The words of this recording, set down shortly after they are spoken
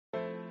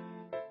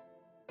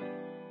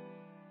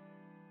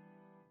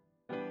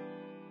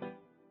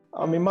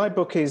I mean, my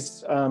book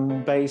is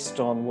based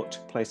on what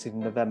took place in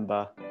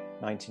November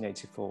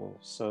 1984.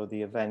 So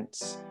the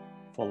events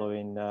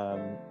following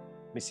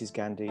Mrs.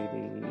 Gandhi,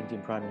 the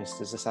Indian Prime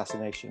Minister's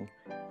assassination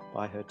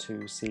by her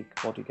two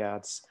Sikh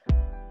bodyguards.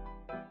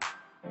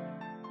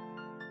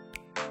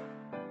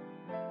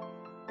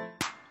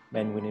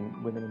 Men,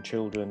 women and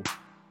children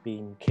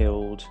being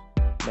killed.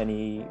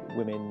 Many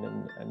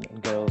women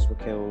and girls were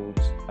killed,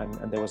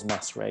 and there was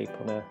mass rape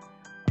on an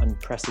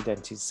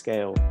unprecedented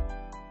scale.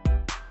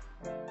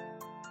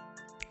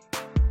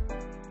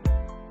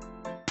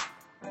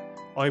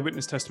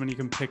 Eyewitness testimony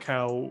can pick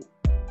out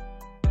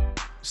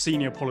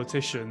senior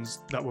politicians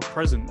that were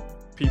present.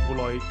 People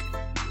like,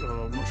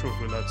 I'm not sure if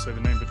we're allowed to say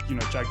the name, but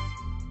Jag.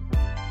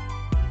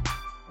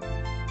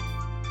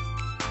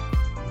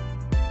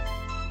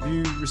 Have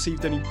you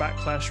received any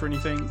backlash or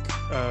anything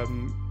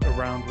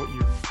around what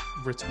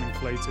you've written and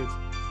collated?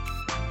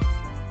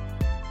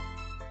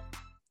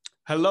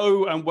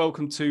 Hello and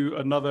welcome to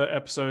another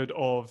episode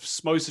of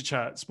Smosa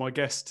Chats. My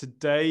guest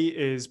today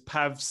is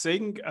Pav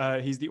Singh.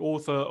 He's the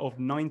author of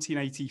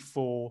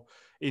 1984,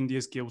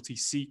 India's Guilty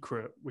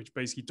Secret, which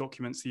basically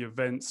documents the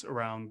events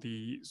around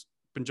the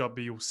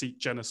Punjabi or Sikh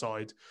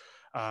genocide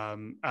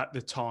at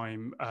the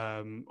time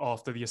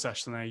after the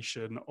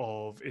assassination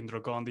of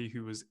Indira Gandhi,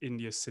 who was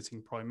India's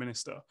sitting Prime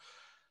Minister.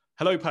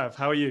 Hello, Pav.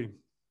 How are you?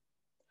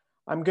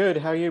 I'm good.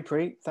 How are you,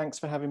 Preet? Thanks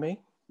for having me.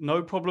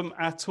 No problem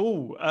at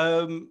all.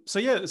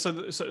 So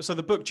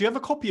the book, do you have a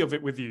copy of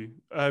it with you?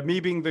 Me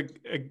being the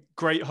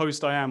great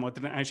host I am, I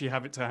didn't actually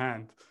have it to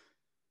hand.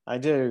 I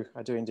do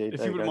indeed.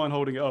 If you wouldn't mind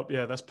holding it up,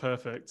 yeah, that's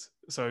perfect.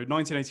 So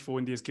 1984,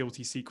 India's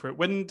Guilty Secret.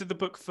 When did the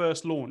book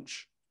first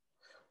launch?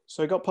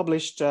 So it got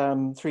published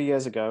 3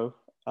 years ago.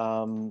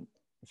 In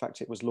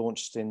fact, it was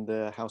launched in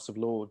the House of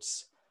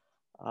Lords.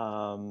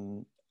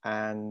 And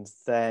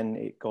then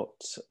it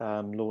got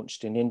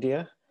launched in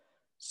India.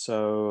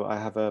 So I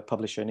have a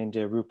publisher in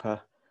India,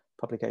 Rupa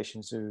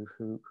Publications, who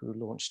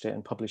launched it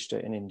and published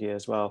it in India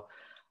as well.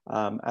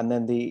 And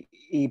then the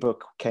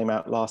ebook came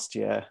out last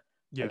year,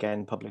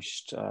 again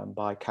published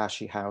by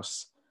Kashi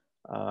House,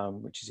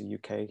 which is a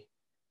UK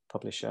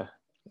publisher.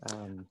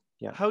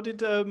 How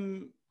did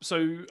if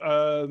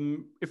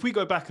we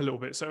go back a little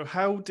bit, so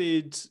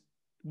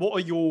what are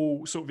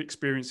your sort of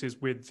experiences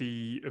with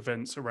the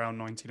events around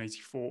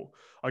 1984?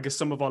 I guess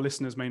some of our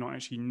listeners may not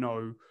actually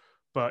know,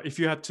 but if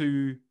you had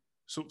to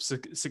sort of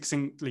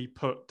succinctly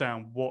put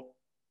down what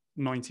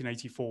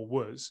 1984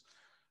 was,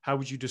 how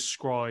would you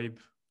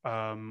describe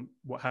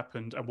what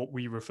happened and what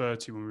we refer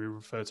to when we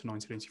refer to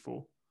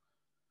 1984?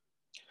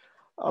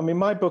 I mean,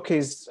 my book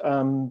is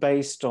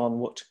based on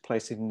what took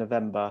place in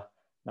November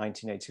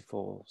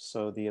 1984.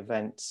 So the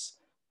events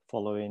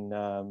following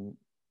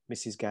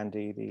Mrs.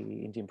 Gandhi,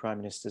 the Indian Prime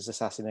Minister's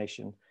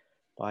assassination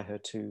by her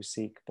two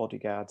Sikh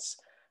bodyguards,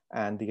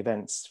 and the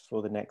events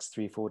for the next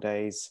 3-4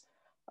 days.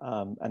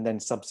 And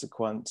then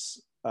subsequent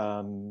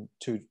 2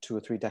 or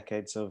 3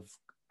 decades of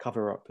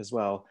cover-up as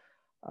well.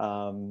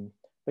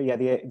 But yeah,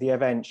 the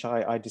event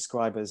I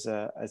describe as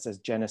a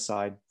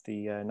genocide,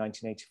 the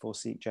 1984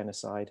 Sikh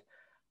genocide.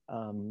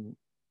 In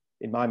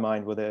my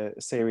mind, were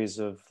a series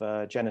of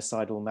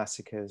genocidal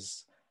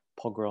massacres,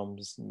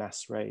 pogroms,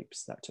 mass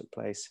rapes that took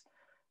place.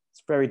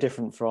 It's very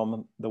different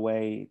from the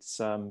way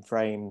it's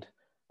framed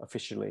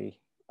officially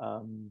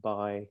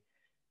by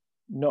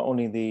not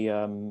only the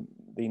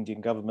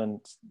Indian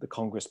government, the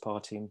Congress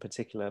Party in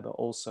particular, but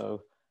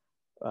also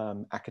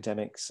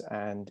academics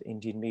and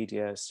Indian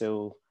media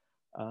still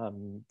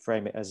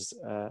frame it as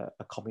a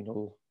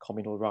communal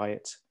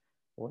riot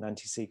or an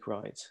anti-Sikh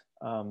riot.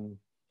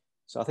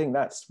 So I think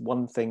that's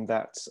one thing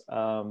that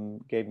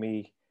gave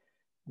me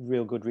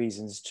real good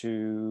reasons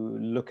to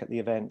look at the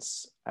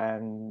events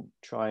and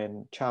try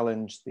and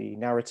challenge the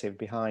narrative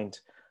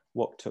behind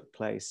what took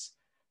place.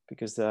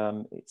 Because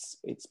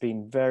it's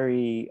been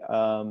very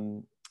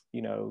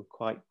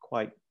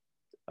quite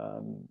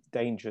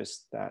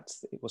dangerous that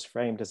it was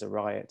framed as a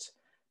riot,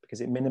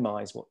 because it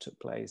minimized what took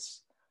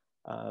place,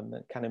 and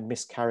kind of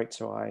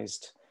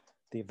mischaracterized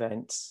the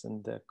events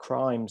and the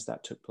crimes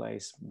that took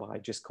place by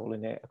just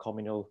calling it a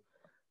communal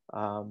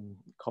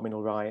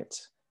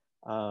riot.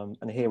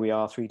 And here we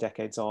are 3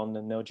 decades on,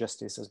 and no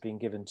justice has been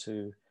given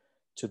to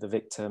the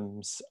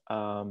victims,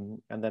 and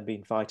they've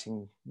been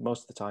fighting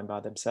most of the time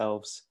by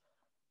themselves.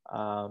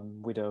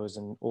 Widows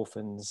and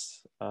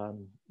orphans.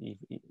 We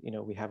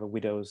have a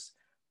widows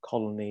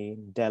colony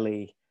in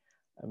Delhi.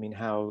 I mean,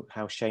 how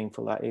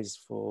shameful that is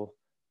for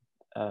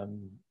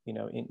in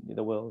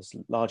the world's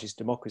largest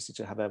democracy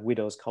to have a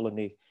widows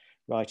colony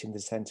right in the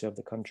center of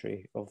the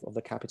country, of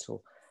the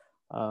capital.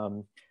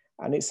 And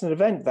it's an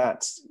event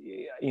that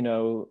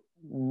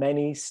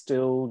many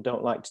still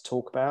don't like to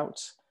talk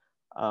about.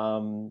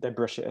 They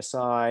brush it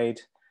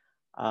aside.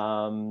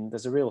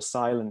 There's a real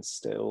silence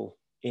still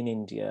in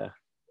India.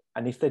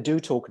 And if they do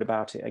talk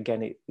about it,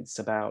 again, it's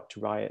about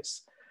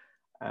riots,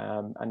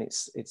 and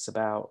it's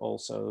about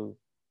also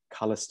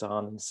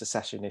Khalistan and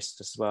secessionists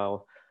as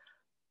well.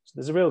 So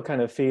there's a real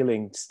kind of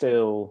feeling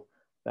still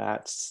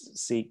that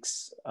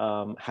Sikhs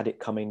had it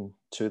coming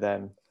to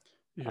them.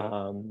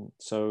 Yeah.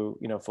 So,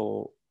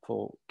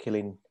 for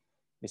killing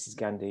Mrs.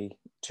 Gandhi,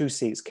 2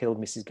 Sikhs killed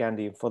Mrs.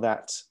 Gandhi. And for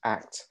that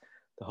act,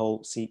 the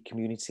whole Sikh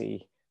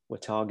community were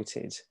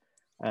targeted,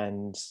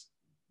 and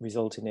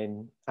resulting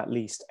in at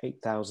least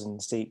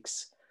 8,000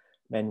 Sikhs,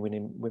 men,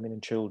 women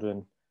and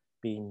children,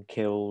 being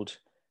killed.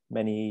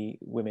 Many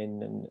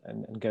women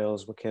and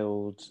girls were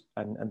killed,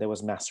 and there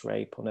was mass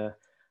rape on an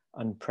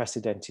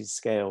unprecedented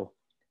scale.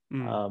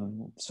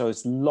 So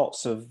it's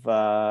lots of,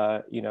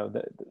 the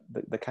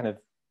kind of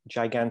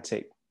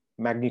gigantic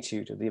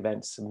magnitude of the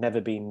events have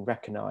never been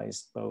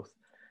recognized, both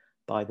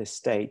by the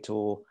state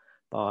or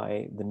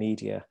by the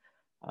media.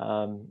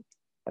 And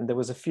there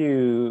was a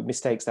few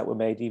mistakes that were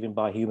made even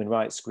by human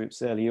rights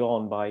groups early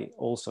on, by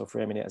also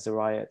framing it as a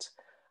riot.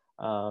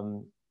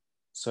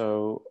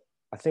 So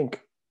I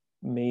think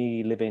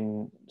me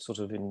living sort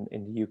of in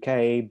the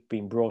UK,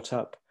 being brought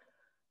up,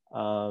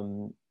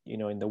 in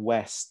the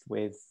West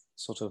with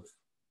sort of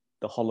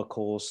the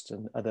Holocaust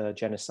and other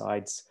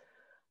genocides,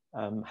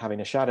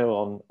 having a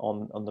shadow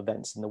on the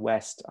events in the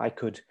West, I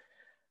could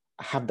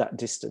have that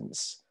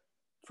distance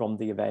from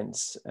the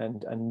events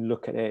and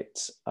look at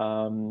it,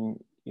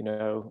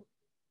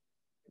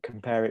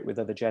 compare it with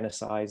other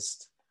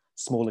genocides,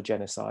 smaller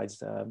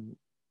genocides,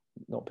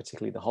 not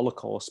particularly the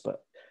Holocaust,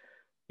 but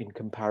in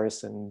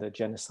comparison, the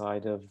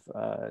genocide of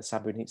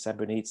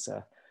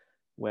Srebrenica,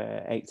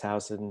 where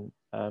 8,000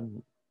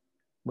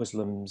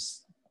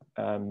 Muslims,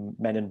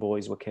 men and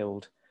boys, were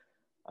killed.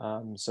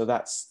 So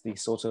that's the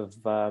sort of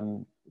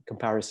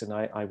comparison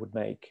I would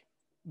make.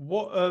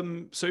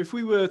 So if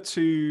we were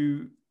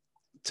to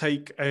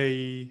take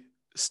a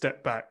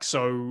step back,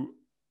 so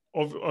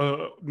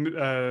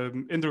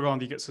Indira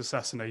Gandhi gets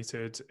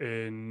assassinated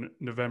in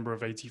November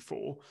of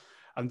 '84,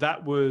 and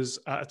that was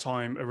at a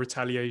time a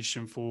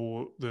retaliation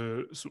for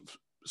the sort of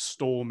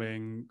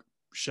storming,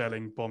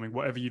 shelling, bombing,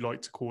 whatever you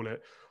like to call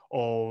it,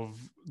 of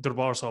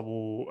Darbar Sahib,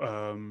 or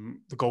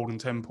the Golden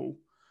Temple.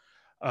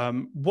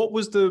 What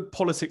was the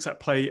politics at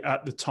play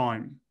at the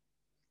time?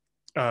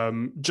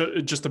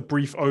 Just a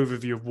brief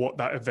overview of what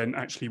that event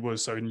actually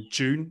was. So in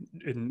June,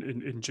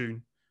 in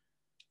June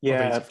of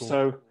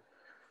 '84.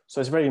 So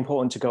it's very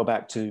important to go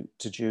back to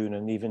June,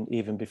 and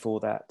even before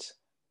that.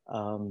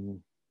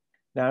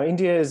 Now,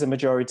 India is a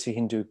majority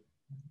Hindu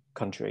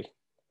country.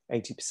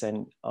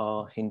 80%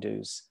 are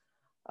Hindus.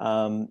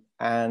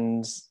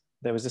 And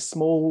there was a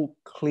small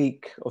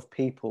clique of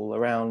people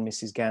around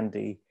Mrs.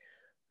 Gandhi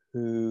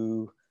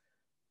who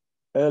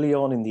early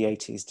on in the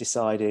 80s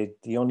decided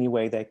the only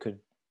way they could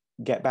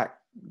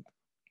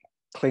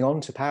cling on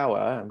to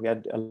power, and we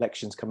had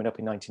elections coming up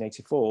in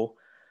 1984,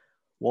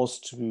 was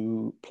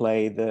to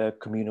play the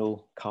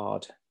communal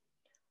card.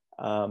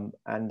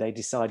 And they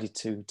decided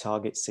to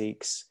target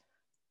Sikhs,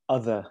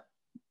 other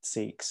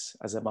Sikhs,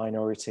 as a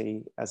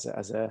minority, as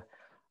a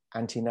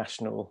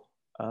anti-national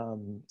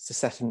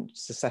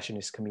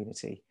secessionist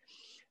community.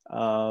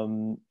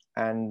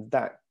 And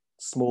that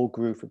small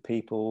group of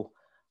people,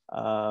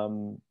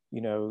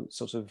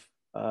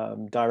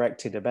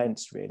 directed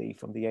events really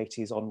from the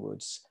 80s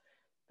onwards.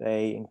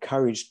 They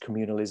encouraged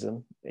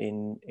communalism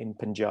in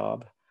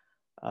Punjab.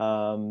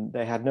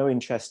 They had no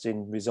interest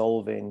in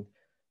resolving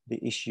the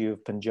issue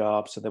of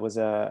Punjab. So there was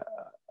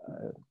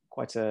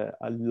quite a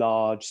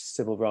large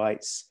civil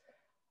rights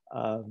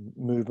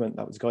movement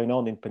that was going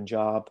on in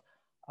Punjab,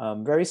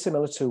 very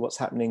similar to what's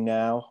happening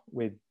now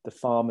with the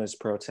farmers'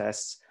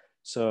 protests.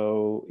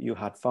 So you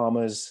had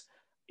farmers'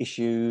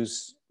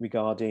 issues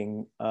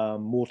regarding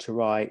water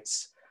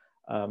rights,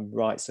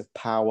 rights of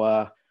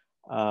power,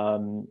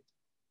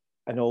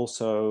 and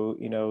also,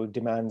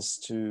 demands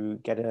to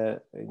get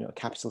a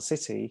capital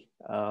city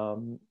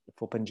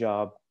for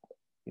Punjab.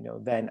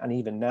 Then and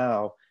even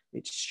now,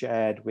 it's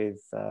shared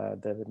with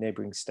the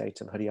neighbouring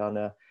state of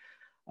Haryana.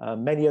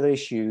 Many other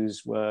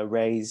issues were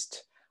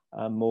raised,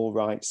 more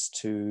rights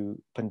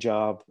to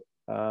Punjab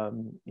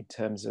in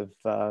terms of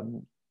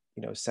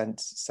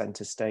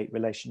centre-state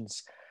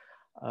relations,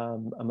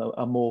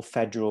 a more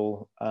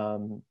federal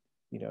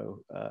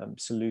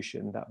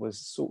solution that was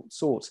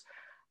sought.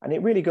 And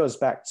it really goes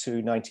back to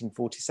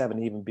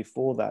 1947, even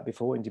before that,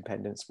 before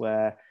independence,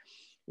 where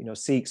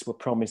Sikhs were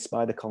promised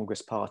by the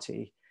Congress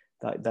Party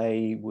that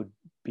they would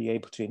be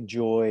able to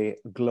enjoy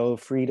a glow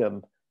of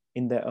freedom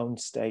in their own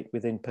state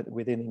within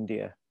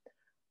India.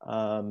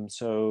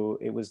 So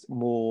it was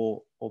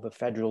more of a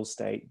federal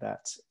state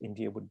that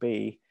India would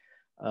be.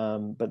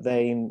 But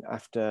then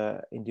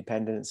after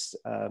independence,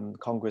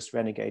 Congress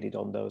renegated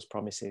on those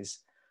promises,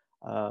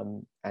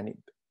 and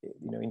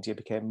India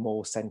became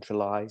more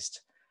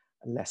centralized.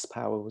 Less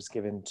power was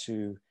given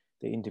to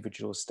the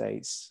individual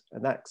states.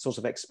 And that sort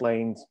of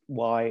explains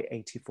why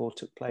 84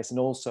 took place, and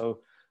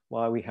also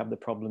why we have the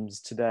problems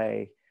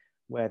today,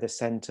 where the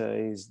center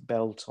is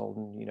built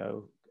on,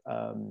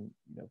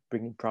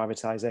 bringing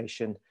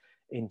privatization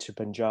into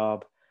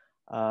Punjab,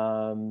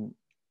 and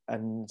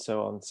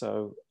so on.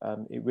 So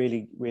it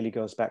really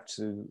goes back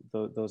to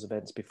those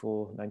events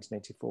before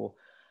 1984.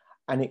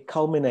 And it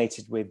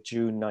culminated with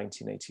June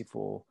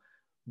 1984,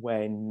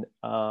 when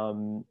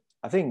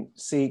I think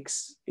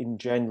Sikhs in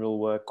general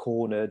were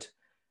cornered.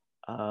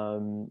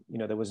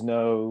 There was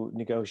no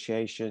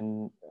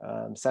negotiation,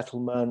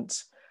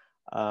 settlement.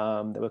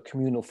 There were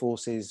communal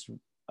forces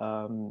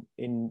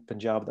in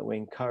Punjab that were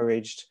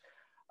encouraged.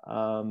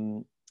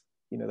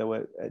 There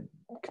were a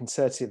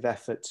concerted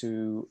effort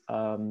to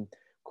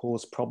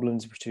cause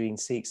problems between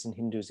Sikhs and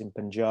Hindus in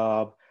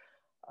Punjab.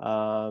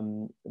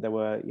 There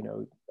were,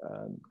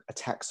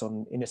 attacks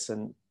on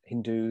innocent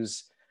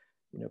Hindus.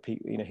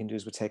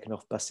 Hindus were taken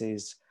off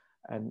buses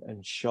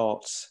and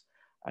shot.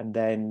 And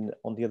then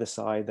on the other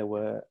side, there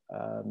were,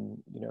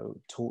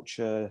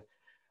 torture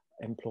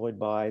employed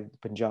by the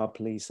Punjab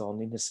police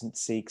on innocent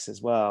Sikhs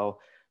as well.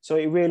 So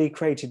it really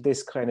created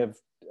this kind of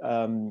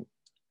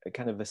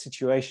a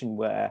situation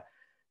where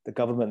the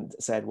government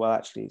said, well,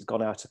 actually, it's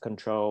gone out of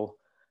control.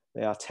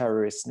 They are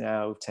terrorists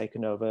now,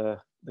 taken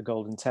over the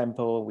Golden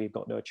Temple. We've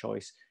got no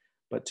choice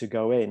but to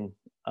go in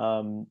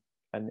and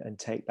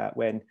take that,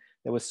 when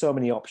there were so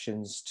many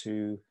options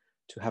to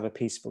have a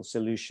peaceful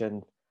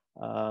solution.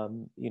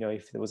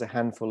 If there was a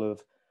handful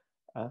of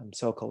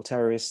so-called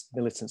terrorist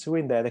militants who were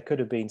in there, they could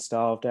have been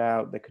starved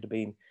out. They could have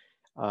been,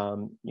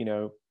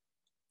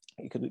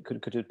 it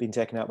could have been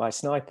taken out by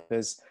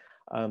snipers.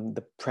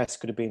 The press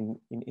could have been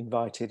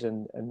invited,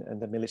 and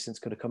the militants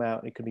could have come out,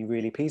 and it could be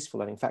really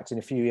peaceful. And in fact, in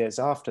a few years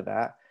after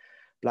that,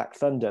 Black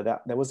Thunder,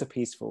 that there was a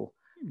peaceful,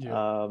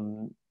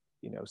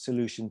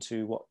 solution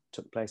to what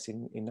took place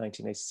in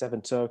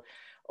 1987. So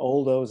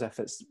all those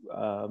efforts,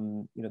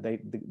 the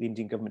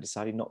Indian government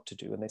decided not to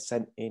do, and they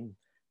sent in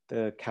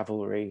the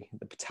cavalry,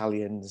 the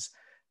battalions,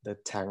 the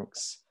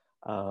tanks,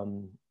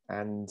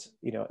 and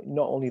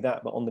not only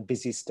that, but on the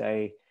busiest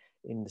day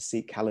in the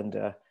Sikh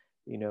calendar,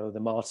 the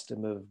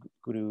martyrdom of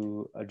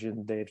Guru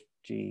Arjan Dev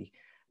Ji,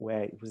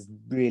 where it was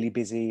really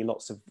busy,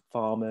 lots of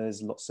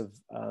farmers, lots of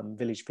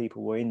village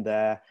people were in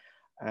there,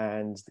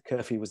 and the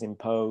curfew was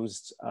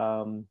imposed,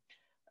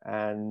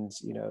 and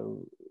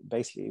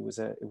basically it was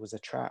a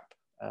trap,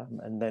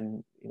 and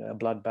then a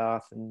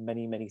bloodbath, and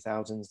many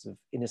thousands of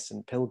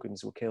innocent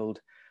pilgrims were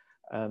killed,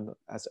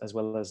 as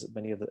well as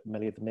many of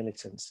the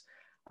militants.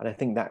 And I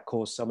think that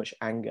caused so much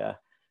anger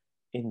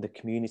in the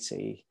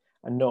community.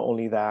 And not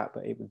only that,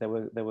 but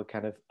they were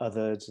kind of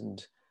othered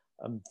and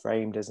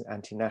framed as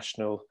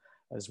anti-national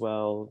as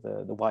well.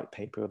 The white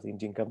paper of the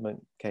Indian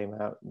government came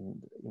out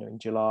in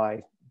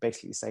July,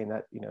 basically saying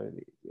that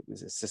it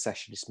was a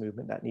secessionist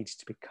movement that needed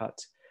to be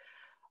cut.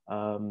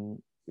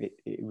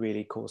 It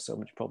really caused so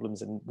much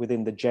problems, and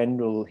within the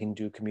general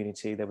Hindu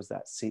community, there was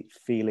that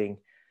feeling,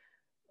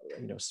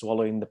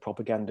 swallowing the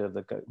propaganda of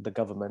the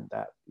government,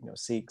 that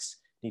Sikhs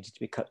needed to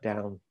be cut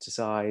down to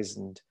size,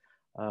 and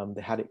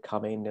they had it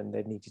coming, and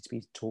they needed to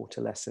be taught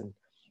a lesson.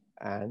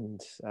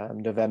 And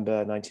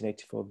November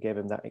 1984 gave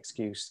him that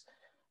excuse.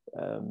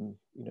 The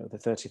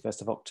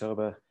 31st of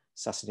October,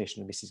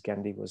 assassination of Mrs.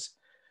 Gandhi was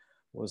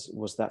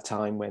that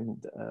time when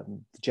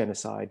the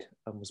genocide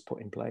was put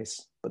in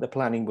place. But the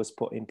planning was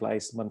put in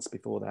place months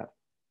before that.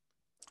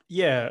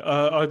 Yeah,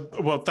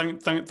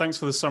 thanks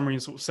for the summary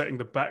and sort of setting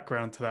the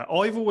background to that.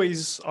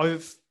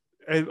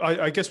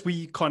 I guess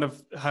we kind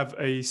of have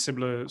a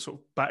similar sort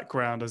of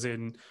background, as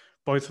in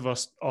both of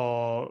us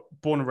are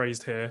born and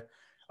raised here,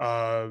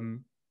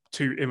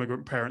 two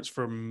immigrant parents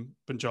from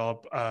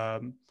Punjab.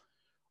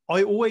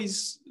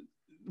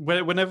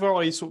 Whenever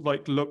I sort of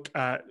like look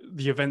at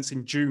the events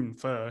in June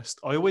 1st,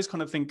 I always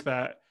kind of think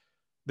that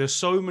there's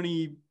so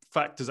many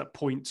factors that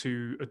point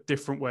to a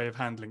different way of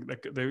handling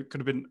it. There could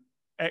have been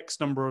X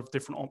number of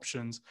different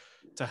options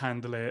to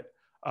handle it.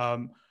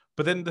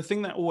 But then the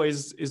thing that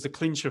always is the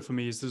clincher for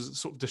me is the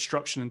sort of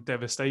destruction and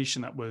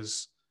devastation that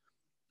was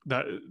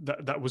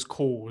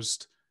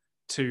caused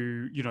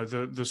to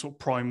the sort of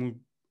primal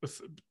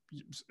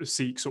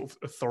Sikh sort of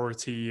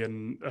authority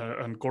and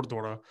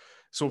Gurdwara,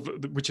 sort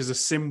of, which is a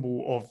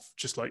symbol of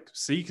just like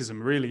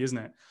Sikhism, really, isn't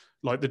it?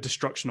 Like the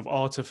destruction of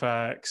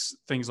artifacts,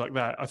 things like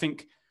that. I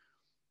think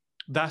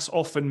that's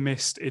often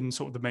missed in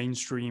sort of the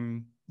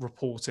mainstream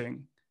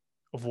reporting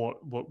of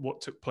what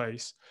took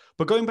place.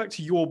 But going back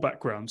to your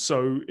background,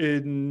 so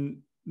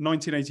in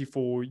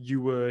 1984,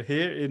 you were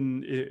here in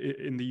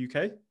the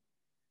UK?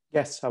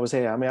 Yes, I was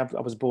here. I mean,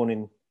 I was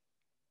born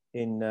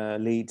in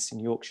Leeds in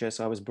Yorkshire,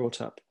 so I was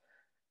brought up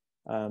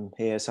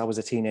here. So I was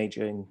a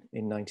teenager in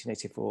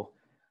 1984.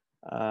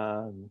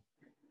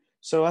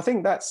 So I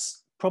think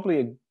that's probably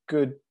a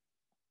good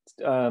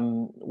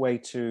way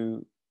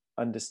to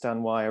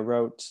understand why I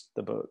wrote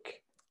the book.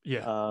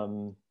 Yeah.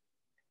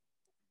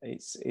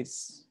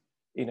 It's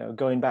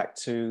going back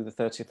to the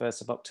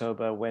 31st of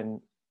October when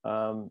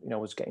I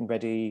was getting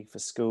ready for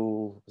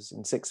school, was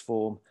in sixth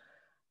form,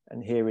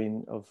 and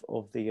hearing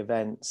of the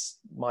events.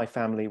 My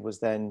family was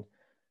then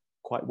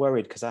quite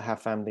worried because I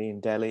have family in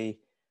Delhi,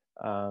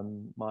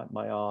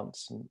 my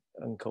aunts and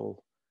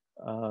uncle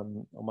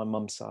on my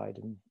mum's side,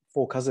 and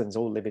 4 cousins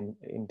all live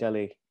in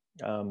Delhi.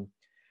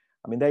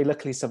 I mean, they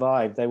luckily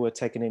survived. They were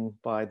taken in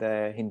by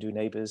their Hindu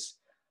neighbors.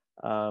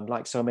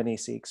 Like so many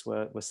Sikhs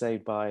were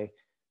saved by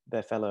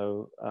their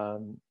fellow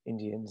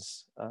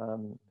Indians,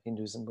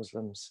 Hindus and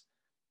Muslims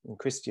and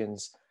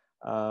Christians.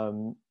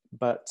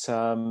 But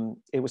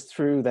it was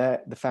through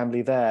the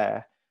family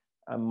there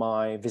and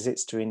my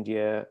visits to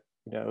India,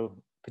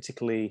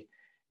 particularly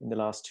in the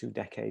last 2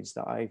 decades,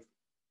 that I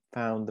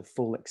found the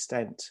full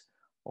extent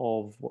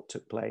of what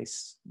took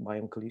place. My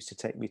uncle used to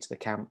take me to the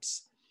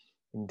camps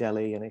in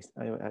Delhi, and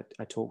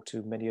I talked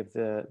to many of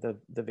the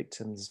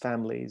victims'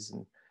 families,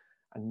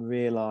 and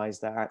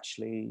realized that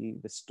actually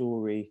the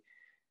story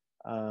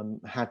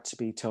had to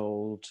be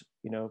told,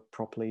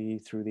 properly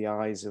through the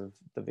eyes of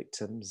the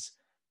victims.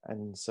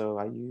 And so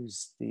I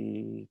used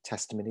the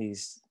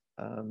testimonies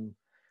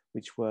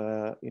which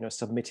were,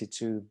 submitted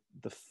to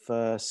the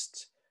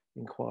first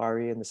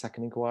inquiry and the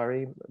second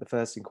inquiry. The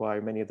first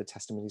inquiry, many of the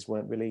testimonies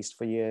weren't released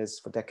for years,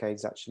 for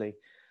decades actually.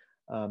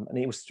 And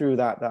it was through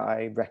that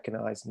I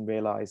recognized and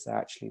realized that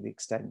actually the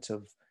extent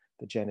of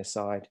the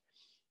genocide,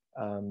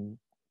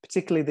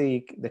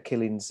 particularly the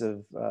killings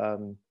of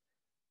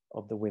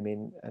the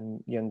women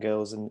and young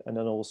girls, and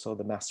then also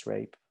the mass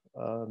rape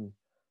of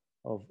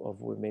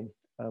women,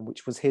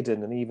 which was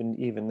hidden. And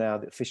even now,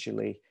 that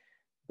officially,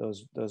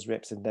 those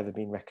rapes have never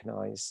been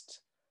recognised,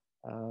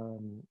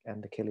 and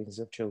the killings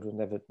of children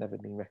never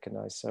been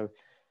recognised. So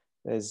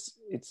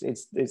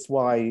it's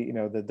why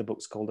the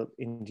book's called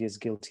India's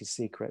Guilty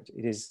Secret.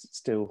 It is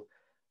still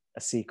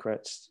a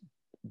secret,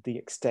 the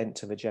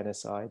extent of a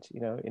genocide.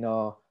 In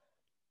our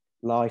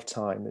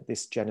lifetime, that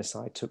this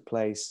genocide took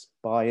place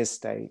by a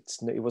state.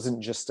 It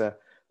wasn't just a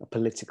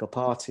political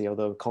party,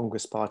 although the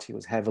Congress Party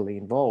was heavily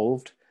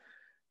involved.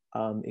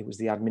 It was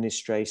the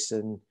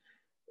administration,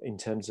 in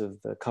terms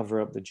of the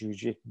cover-up, the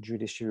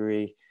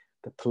judiciary,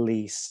 the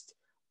police.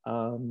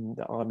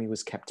 The army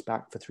was kept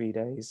back for 3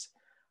 days,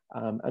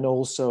 and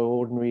also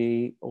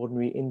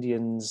ordinary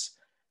Indians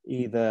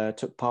either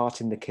took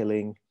part in the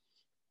killing,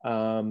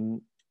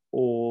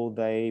 or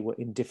they were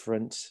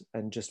indifferent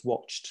and just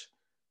watched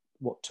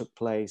what took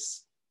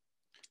place.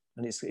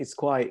 And it's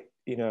quite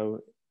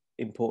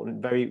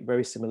important, very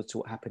very similar to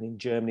what happened in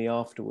Germany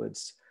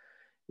afterwards.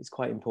 It's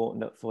quite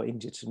important that for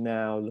India to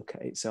now look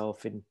at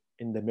itself in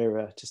the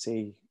mirror to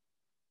see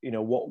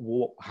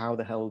how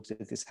the hell did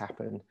this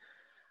happen,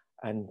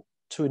 and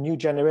to a new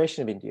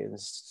generation of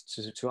Indians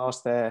to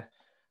ask their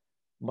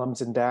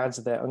mums and dads,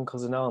 their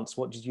uncles and aunts,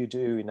 what did you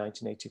do in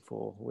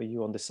 1984? Were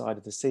you on the side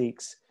of the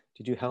Sikhs?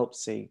 Did you help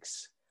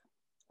Sikhs,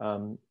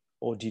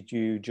 or did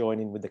you join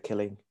in with the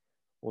killing?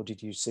 Or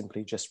did you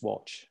simply just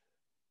watch?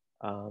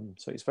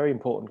 So it's very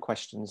important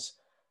questions,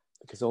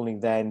 because only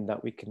then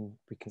that we can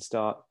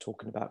start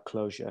talking about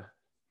closure.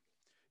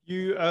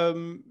 You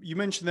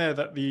mentioned there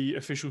that the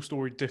official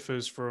story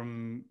differs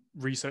from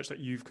research that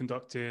you've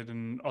conducted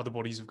and other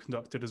bodies have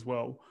conducted as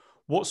well.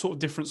 What sort of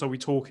difference are we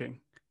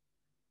talking?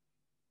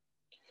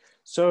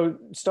 So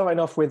starting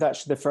off with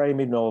actually the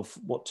framing of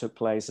what took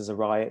place as a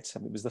riot.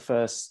 It was the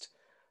first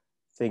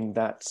thing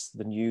that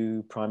the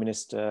new Prime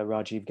Minister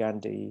Rajiv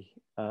Gandhi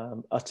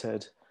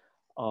uttered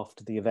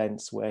after the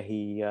events, where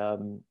he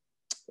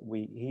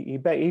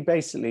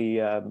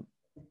basically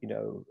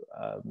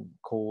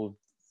called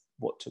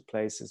what took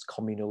place as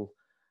communal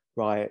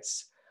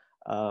riots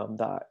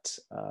that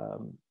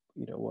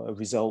were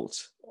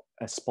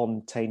a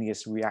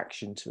spontaneous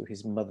reaction to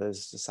his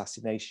mother's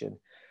assassination.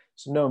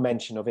 So no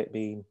mention of it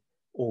being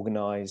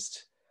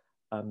organized,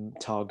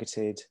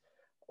 targeted,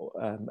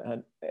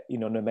 and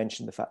no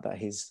mention of the fact that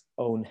his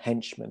own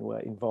henchmen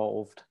were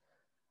involved.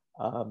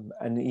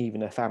 And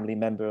even a family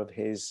member of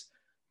his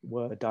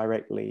were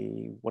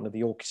directly one of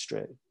the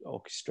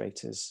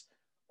orchestrators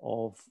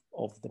of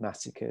the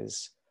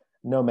massacres.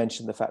 No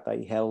mention of the fact that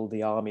he held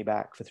the army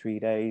back for 3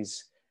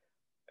 days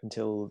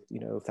until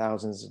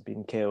thousands had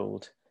been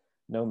killed.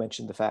 No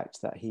mention of the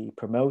fact that he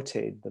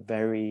promoted the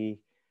very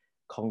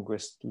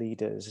Congress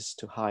leaders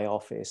to high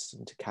office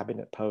and to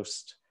cabinet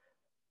post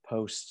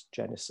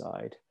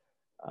genocide,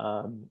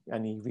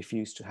 and he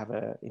refused to have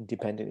an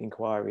independent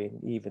inquiry.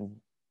 And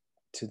even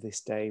to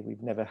this day,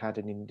 we've never had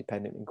an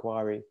independent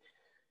inquiry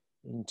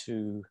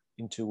into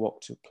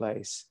what took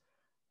place.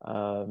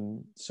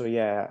 So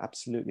yeah,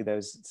 absolutely,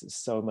 there's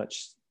so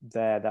much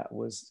there that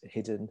was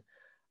hidden.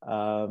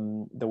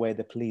 The way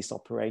the police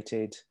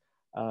operated,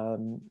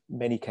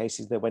 many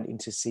cases they went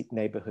into Sikh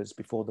neighborhoods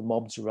before the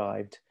mobs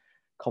arrived,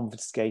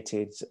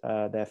 confiscated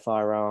their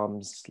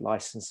firearms,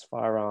 licensed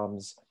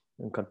firearms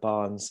and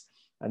qutbans,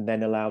 and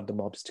then allowed the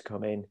mobs to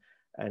come in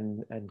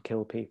and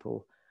kill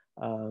people.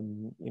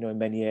 In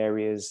many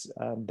areas,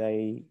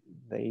 they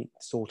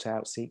sought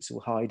out Sikhs who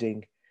were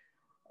hiding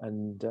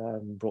and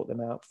brought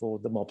them out for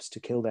the mobs to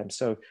kill them.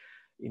 So,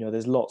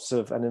 there's lots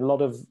of, and a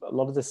lot of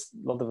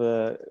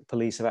the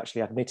police have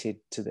actually admitted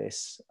to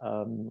this.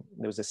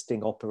 There was a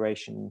sting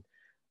operation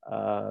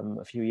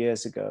a few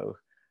years ago,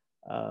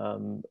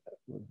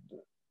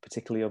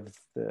 particularly of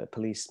the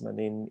policemen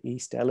in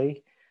East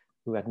Delhi,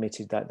 who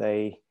admitted that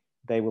they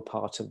were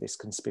part of this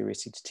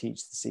conspiracy to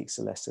teach the Sikhs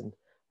a lesson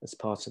as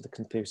part of the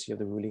conspiracy of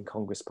the ruling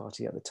Congress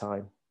Party at the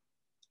time.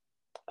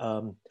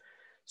 And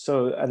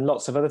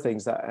lots of other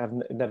things that have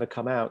never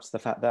come out. The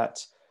fact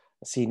that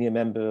a senior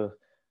member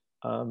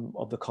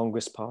of the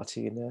Congress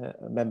Party and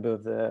a member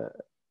of the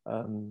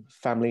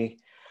family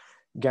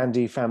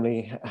Gandhi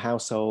family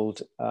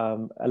household,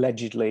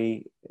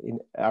 allegedly, in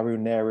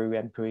Arun Nehru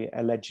MP,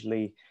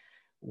 allegedly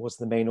was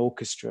the main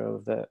orchestra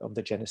of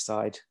the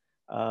genocide.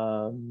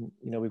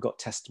 We've got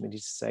testimony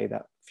to say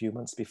that a few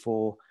months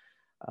before,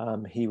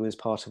 he was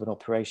part of an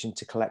operation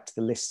to collect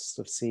the lists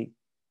of Sikh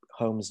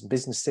homes and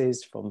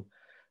businesses from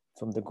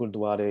the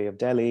Gurdwara of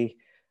Delhi,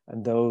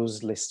 and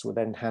those lists were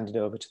then handed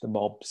over to the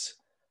mobs.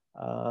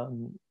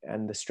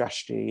 And the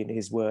strategy, in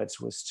his words,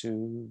 was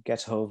to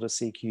get hold of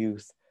Sikh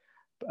youth,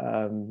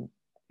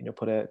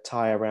 put a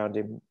tie around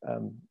him,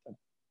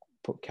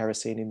 put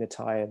kerosene in the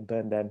tie and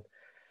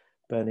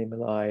burn him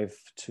alive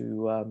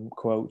to,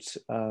 quote,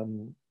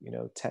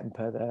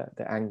 temper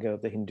the anger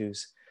of the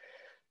Hindus.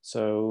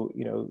 So,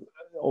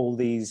 all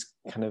these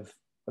kind of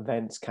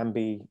events can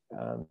be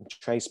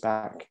traced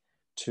back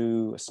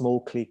to a small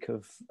clique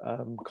of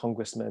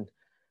congressmen,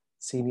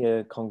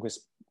 senior Congress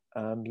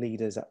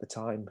leaders at the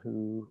time,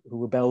 who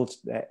were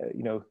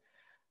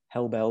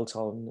hell-bent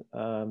on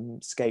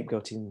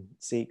scapegoating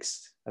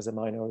Sikhs as a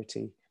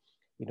minority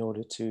in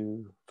order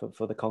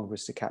for the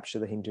Congress to capture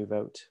the Hindu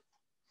vote.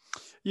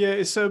 Yeah,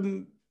 it's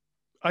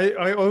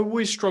I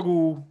always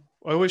struggle.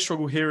 I always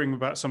struggle hearing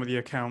about some of the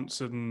accounts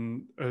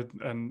and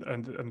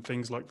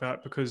things like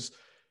that, because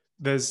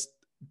there's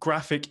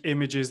graphic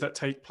images that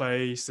take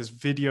place. There's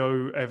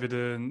video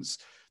evidence.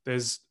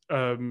 There's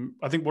I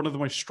think one of the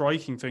most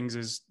striking things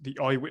is the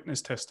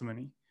eyewitness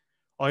testimony.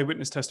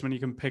 Eyewitness testimony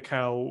can pick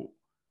out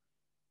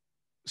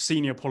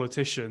senior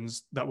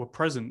politicians that were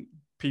present.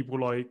 People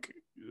like,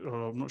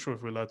 I'm not sure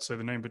if we're allowed to say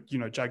the name, but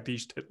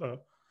Jagdish Titler.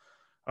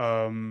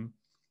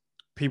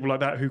 People like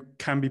that who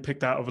can be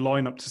picked out of a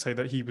lineup to say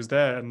that he was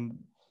there, and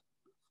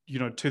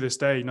to this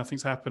day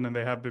nothing's happened, and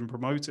they have been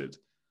promoted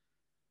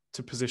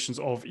to positions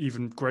of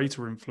even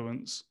greater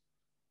influence.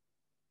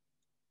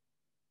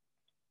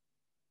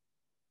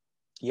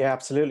 Yeah,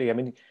 absolutely. I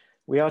mean,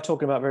 we are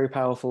talking about very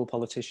powerful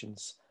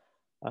politicians.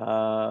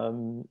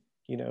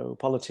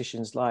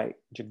 Politicians like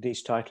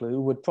Jagdish Titler,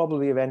 who would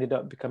probably have ended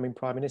up becoming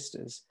prime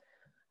ministers.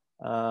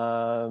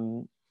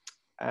 And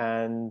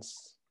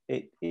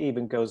it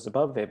even goes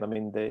above him. I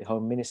mean, the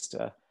Home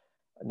Minister,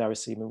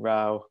 Narasimha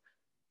Rao,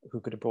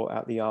 who could have brought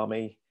out the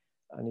army,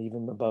 and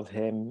even above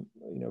him,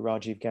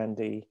 Rajiv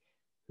Gandhi,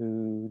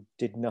 who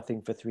did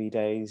nothing for 3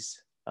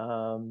 days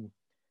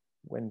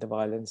when the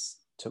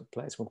violence took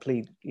place, when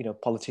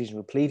politicians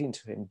were pleading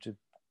to him to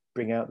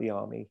bring out the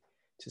army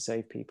to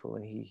save people,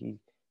 and he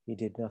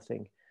did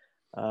nothing.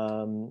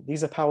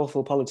 These are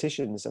powerful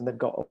politicians, and they've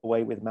got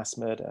away with mass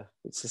murder.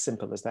 It's as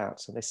simple as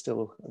that. So they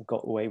still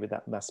got away with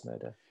that mass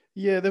murder.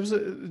 Yeah, there was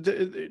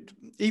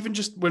even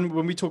just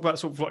when we talk about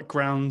sort of like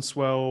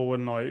groundswell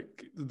and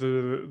like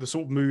the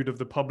sort of mood of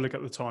the public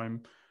at the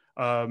time.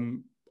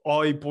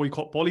 I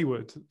boycott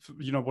Bollywood.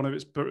 One of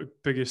its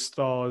biggest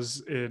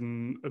stars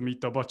in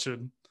Amitabh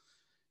Bachchan.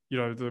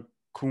 The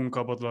Khoon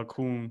Ka Badla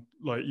Khoon,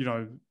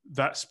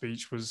 that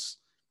speech was.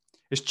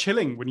 It's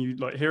chilling when you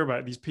hear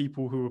about these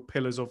people who are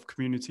pillars of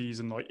communities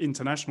and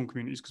international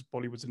communities, because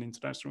Bollywood's an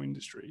international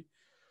industry.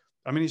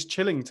 I mean, it's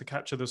chilling to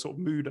capture the sort of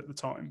mood at the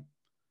time.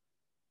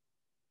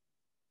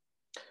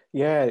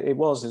 Yeah, it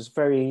was. It was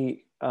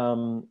very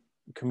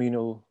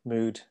communal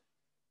mood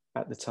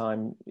at the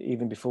time,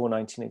 even before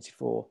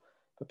 1984,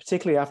 but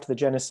particularly after the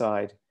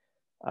genocide.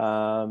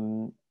 There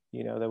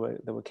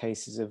were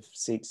cases of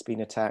Sikhs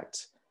being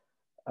attacked.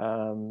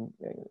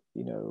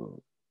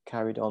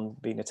 Carried on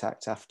being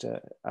attacked after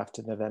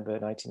November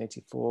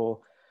 1984.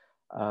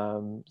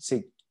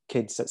 Sikh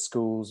kids at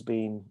schools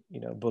being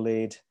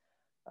bullied.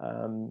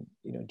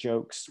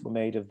 Jokes were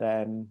made of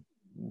them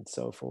and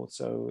so forth.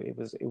 So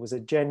it was a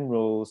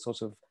general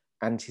sort of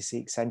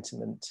anti-Sikh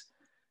sentiment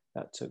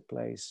that took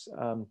place.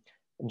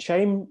 And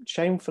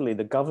shamefully,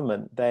 the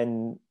government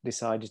then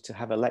decided to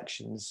have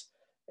elections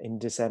in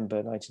December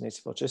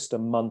 1984, just a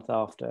month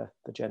after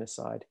the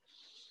genocide,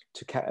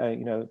 to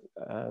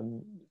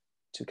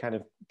kind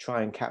of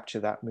try and capture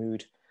that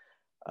mood,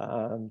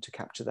 to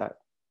capture that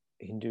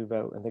Hindu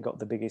vote. And they got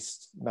the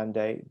biggest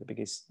mandate, the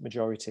biggest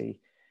majority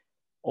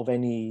of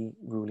any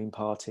ruling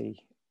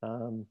party.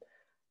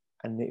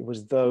 And it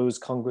was those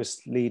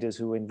Congress leaders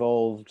who were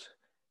involved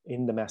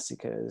in the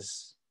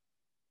massacres,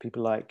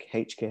 people like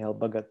H.K.L.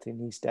 Bhagat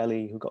in East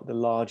Delhi, who got the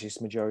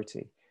largest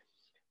majority.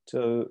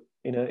 So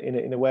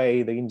in a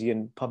way, the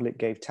Indian public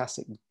gave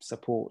tacit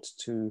support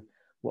to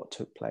what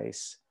took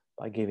place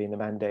by giving the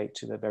mandate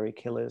to the very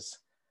killers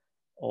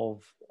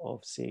of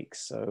Sikhs.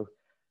 So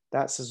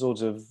that's a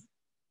sort of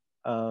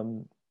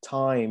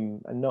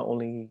time, and not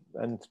only,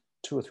 and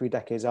 2 or 3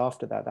 decades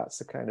after that, that's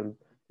the kind of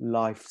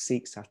life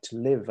Sikhs have to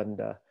live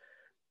under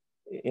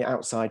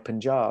outside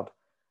Punjab.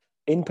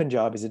 In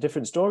Punjab is a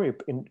different story.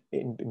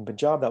 In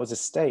Punjab, that was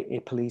a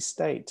police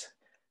state,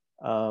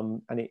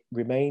 and it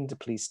remained a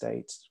police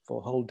state for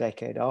a whole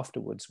decade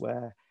afterwards,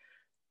 where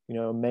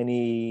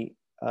many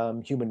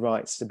human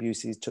rights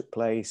abuses took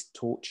place,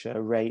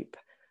 torture, rape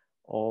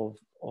of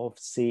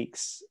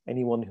Sikhs,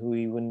 anyone who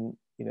even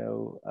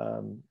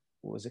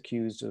was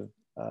accused of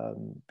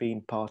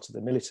being part of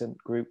the militant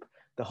group.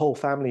 The whole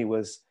family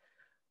was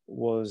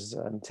was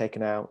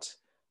taken out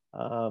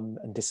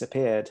and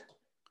disappeared.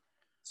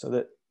 So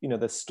that, you know,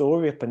 the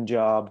story of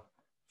Punjab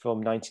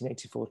from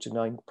 1984 to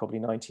probably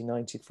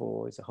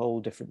 1994 is a whole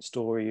different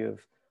story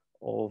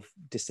of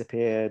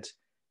disappeared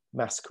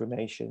mass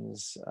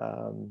cremations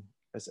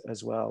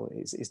as well.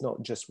 It's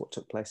not just what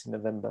took place in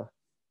November.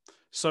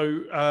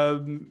 So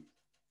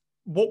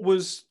what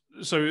was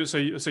so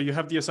you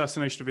have the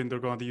assassination of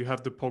Indira Gandhi, you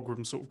have the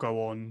pogroms sort of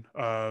go on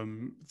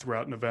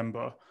throughout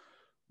November.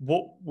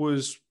 What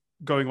was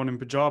going on in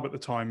Punjab at the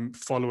time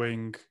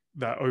following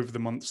that over the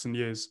months and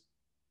years?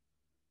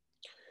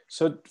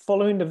 So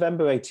following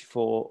November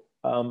 84,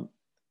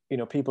 you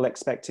know, people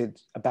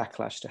expected a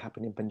backlash to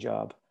happen in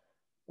Punjab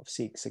of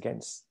Sikhs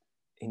against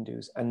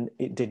Hindus, and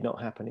it did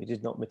not happen. It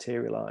did not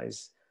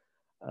materialize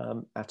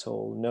at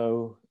all.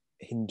 No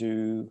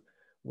Hindu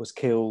was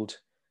killed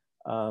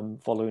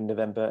following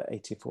November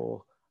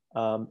 84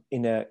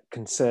 in a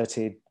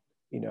concerted,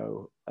 you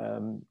know,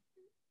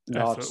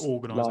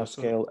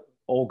 large-scale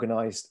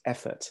organized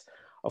effort.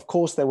 Of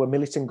course, there were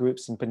militant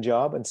groups in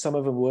Punjab, and some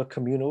of them were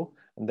communal,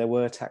 and there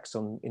were attacks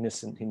on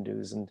innocent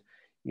Hindus, and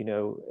you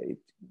know,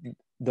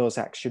 those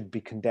acts should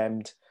be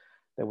condemned.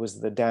 There was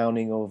the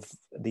downing of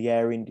the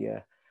Air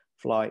India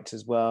flight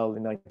as well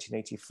in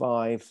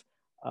 1985.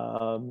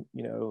 You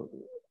know,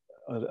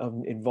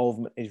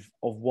 involvement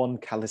of one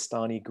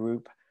Khalistani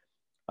group,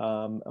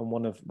 and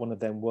one of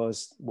them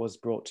was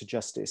brought to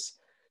justice.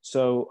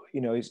 So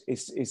you know,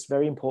 it's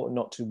very important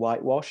not to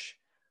whitewash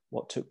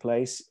what took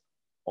place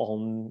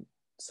on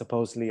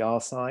supposedly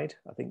our side.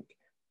 I think,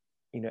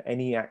 you know,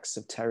 any acts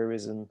of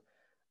terrorism,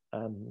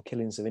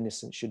 killings of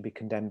innocents should be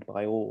condemned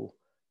by all,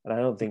 and I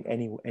don't think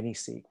any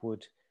Sikh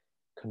would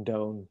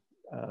condone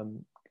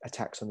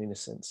attacks on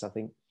innocents. I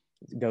think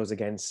it goes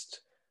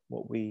against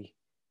what we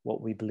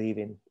believe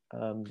in.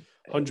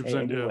 100%,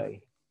 anyway. Yeah.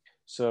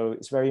 So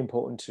it's very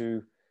important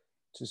to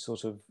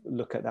sort of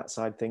look at that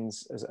side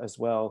things as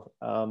well.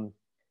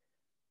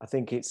 I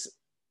think it's,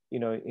 you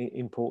know,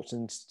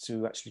 important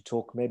to actually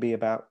talk maybe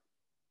about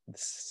the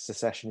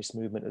secessionist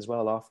movement as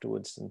well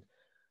afterwards, and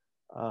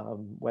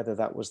whether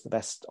that was the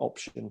best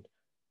option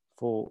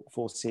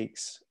for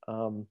Sikhs.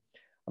 I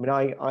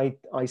mean,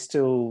 I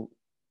still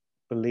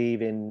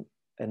believe in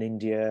an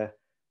India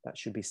that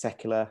should be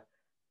secular,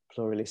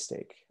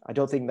 pluralistic. I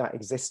don't think that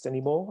exists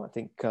anymore. I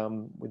think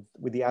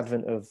with the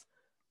advent of,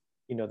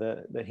 you know,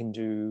 the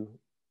Hindu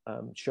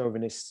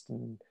chauvinist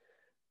and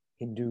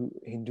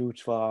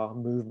Hindutva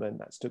movement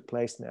that's took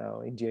place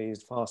now, India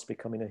is fast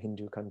becoming a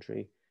Hindu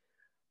country.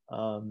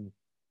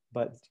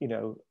 But you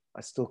know,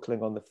 I still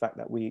cling on the fact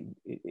that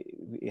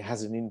it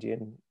has an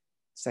Indian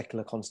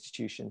secular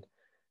constitution,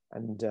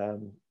 and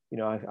you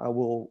know, I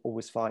will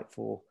always fight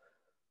for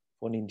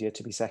India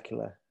to be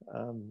secular,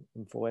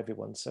 and for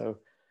everyone. So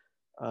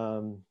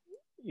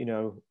you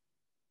know,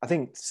 I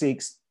think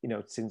Sikhs, you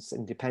know, since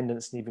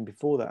independence and even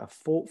before that, have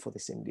fought for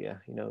this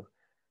India, you know,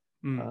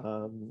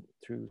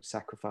 through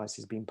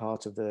sacrifices, being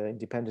part of the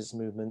independence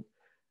movement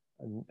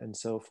and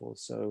so forth.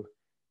 So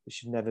they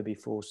should never be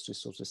forced to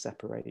sort of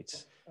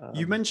separate.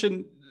 You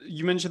mentioned that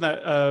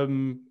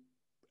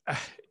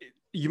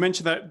you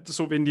mentioned that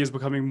sort of India is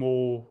becoming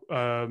more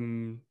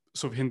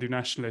sort of Hindu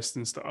nationalist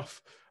and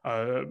stuff.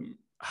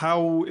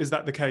 How is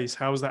that the case?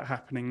 How is that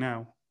happening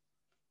now?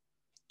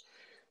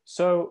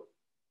 So,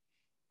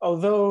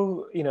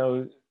 although, you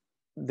know,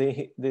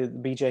 the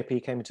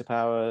BJP came into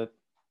power,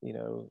 you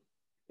know,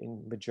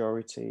 in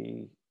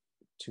majority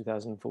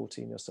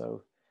 2014 or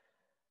so,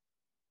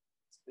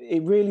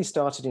 it really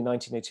started in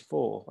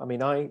 1984. I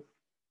mean, I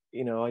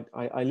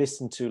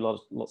listened to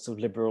lots of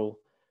liberal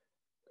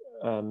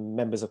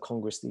members of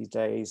Congress these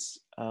days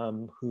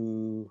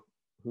who've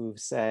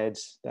said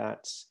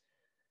that,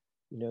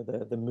 you know,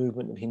 the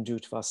movement of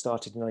Hindutva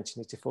started in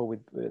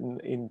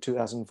 1984 in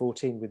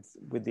 2014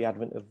 with the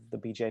advent of the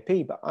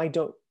BJP. But I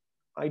don't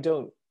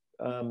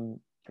you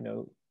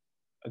know,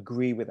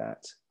 agree with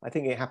that. I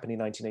think it happened in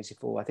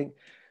 1984. I think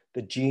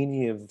the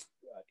genie of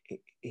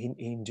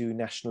Hindu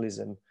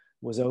nationalism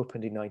was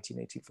opened in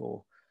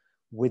 1984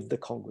 with the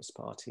Congress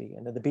Party,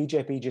 and then the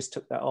BJP just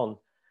took that on.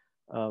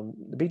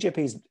 The BJP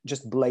is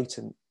just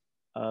blatant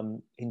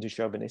Hindu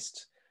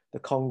chauvinist. The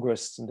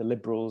Congress and the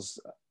Liberals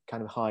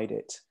kind of hide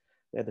it.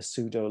 They're the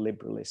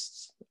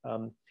pseudo-liberalists.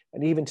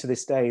 And even to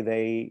this day,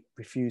 they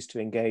refuse to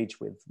engage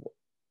with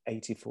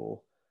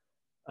 84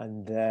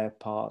 and their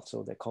part,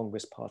 or their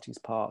Congress Party's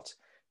part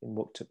in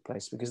what took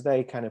place, because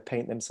they kind of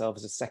paint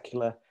themselves as a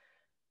secular,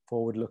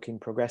 forward-looking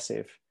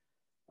progressive.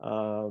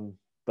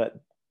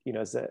 But, you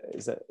know, as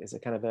a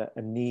kind of a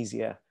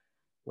amnesia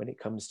when it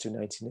comes to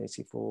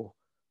 1984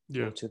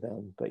 to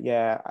them. But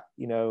yeah,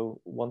 you know,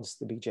 once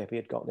the BJP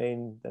had gotten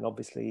in, then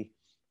obviously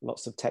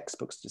lots of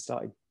textbooks just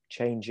started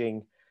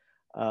changing.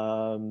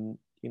 You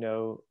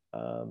know,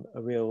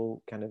 a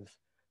real kind of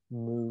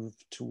move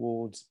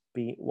towards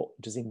what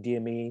does India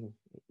mean?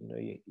 You know,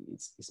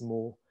 it's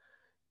more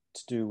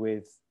to do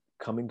with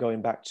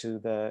going back to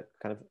the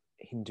kind of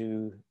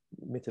Hindu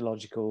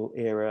mythological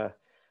era,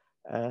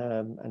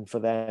 and for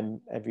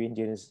them, every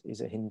Indian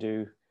is a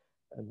Hindu,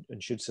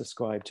 and should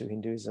subscribe to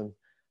Hinduism.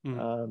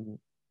 Mm.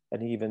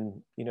 And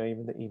even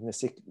the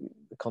Sikh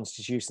the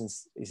constitution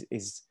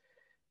is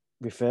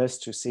refers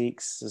to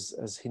Sikhs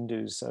as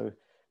Hindus, so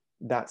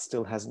that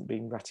still hasn't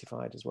been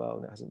ratified as well,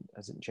 and it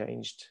hasn't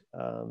changed.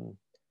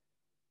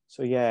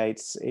 So yeah,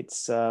 it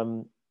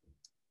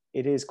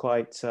is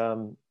quite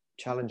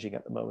challenging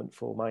at the moment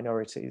for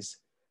minorities,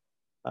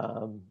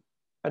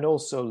 and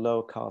also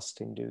low caste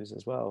Hindus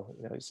as well.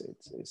 You know,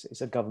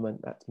 it's a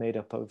government that's made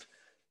up of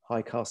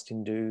high caste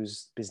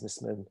Hindus,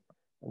 businessmen,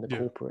 and the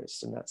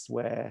corporates, and that's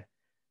where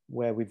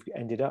we've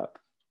ended up.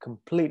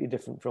 Completely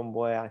different from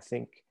where I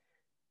think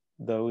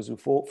those who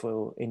fought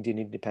for Indian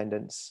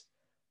independence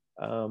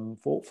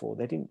fought for.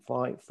 They didn't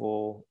fight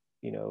for,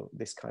 you know,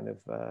 this kind of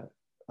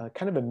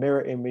a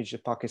mirror image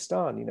of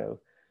Pakistan, you know,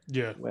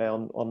 where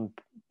on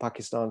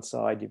Pakistan's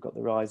side you've got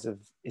the rise of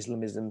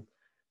Islamism,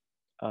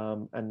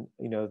 and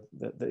you know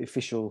the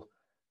official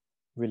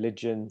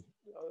religion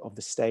of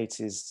the state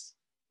is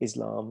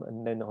Islam,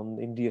 and then on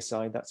the India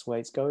side that's where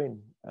it's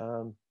going,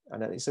 and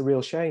it's a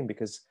real shame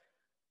because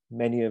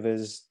many of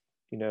us,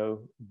 you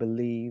know,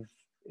 believe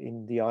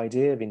in the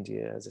idea of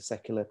India as a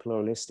secular,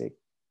 pluralistic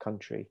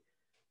country,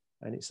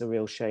 and it's a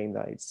real shame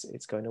that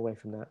it's going away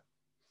from that.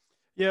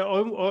 Yeah,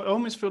 I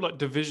almost feel like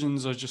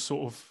divisions are just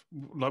sort of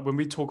like when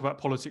we talk about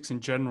politics in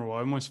general, I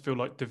almost feel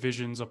like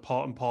divisions are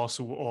part and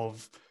parcel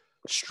of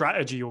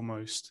strategy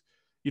almost.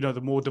 You know,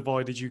 the more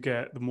divided you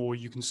get, the more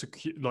you can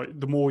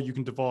the more you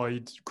can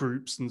divide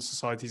groups and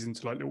societies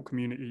into like little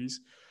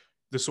communities,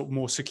 the sort of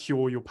more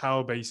secure your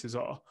power bases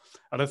are.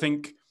 And I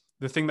think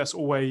the thing that's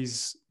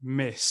always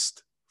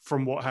missed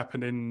from what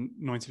happened in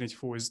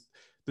 1984 is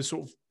the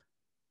sort of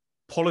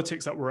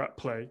politics that were at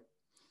play.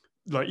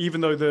 Like even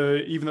though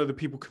the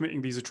people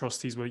committing these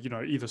atrocities were, you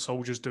know, either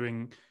soldiers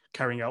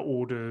carrying out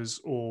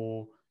orders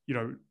or, you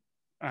know,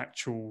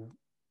 actual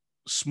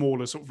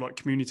smaller sort of like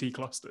community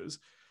clusters,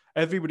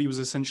 everybody was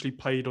essentially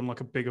played on like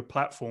a bigger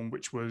platform,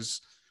 which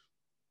was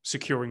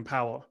securing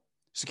power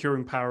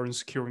and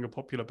securing a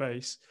popular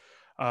base.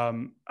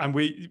 And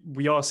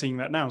we are seeing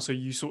that now. So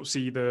you sort of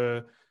see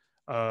the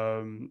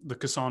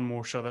Kisan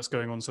Morcha that's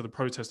going on, so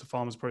the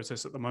farmers'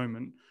 protest at the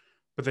moment.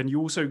 But then you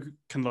also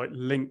can like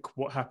link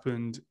what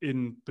happened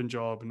in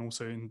Punjab and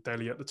also in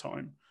Delhi at the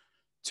time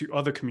to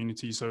other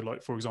communities. So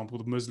like, for example,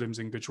 the Muslims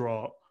in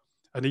Gujarat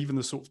and even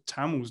the sort of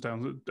Tamils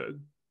down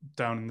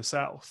in the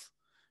south.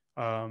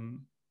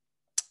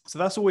 So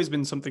that's always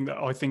been something that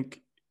I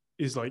think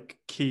is like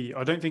key.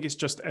 I don't think it's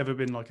just ever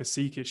been like a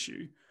Sikh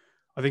issue.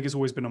 I think it's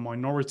always been a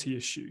minority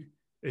issue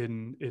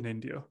in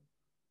India.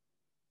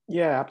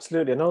 Yeah,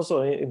 absolutely. And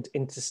also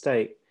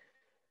interstate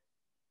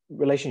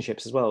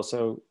relationships as well.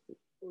 So,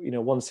 you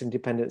know, once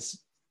independence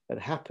had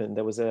happened,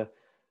 there was a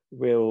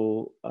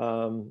real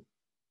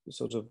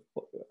sort of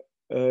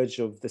urge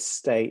of the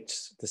state,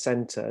 the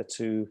center,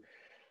 to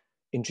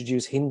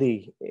introduce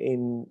Hindi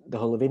in the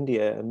whole of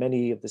India. And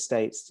many of the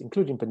states,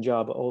 including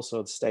Punjab, but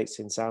also the states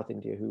in South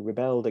India, who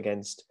rebelled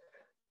against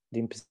the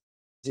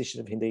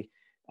imposition of Hindi.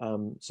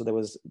 So there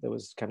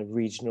was kind of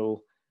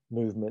regional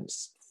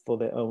movements for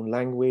their own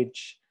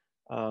language.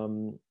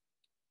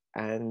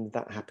 And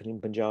that happened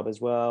in Punjab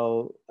as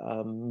well,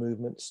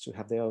 movements to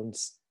have their own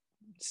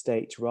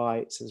state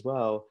rights as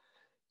well.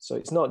 So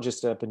it's not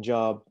just a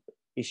Punjab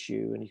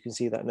issue, and you can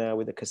see that now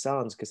with the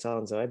Kisans.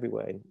 Kisans are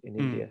everywhere in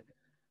India.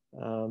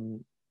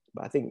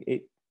 But I think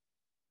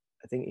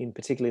in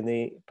particular in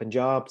the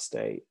Punjab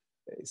state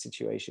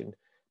situation,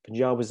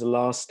 Punjab was the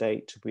last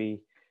state to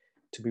be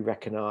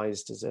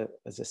recognised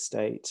as a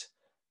state,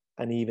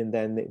 and even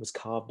then it was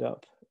carved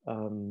up,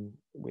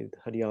 with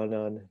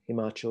Haryana and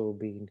Himachal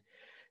being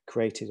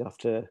created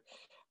after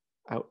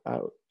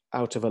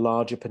out of a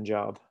larger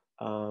Punjab,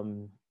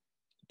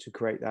 to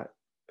create that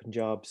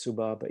Punjab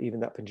Suba. But even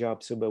that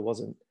Punjab Suba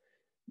wasn't,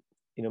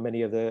 you know,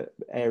 many of the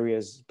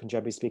areas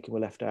Punjabi speaking were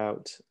left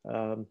out,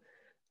 and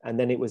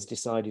then it was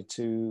decided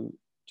to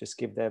just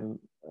give them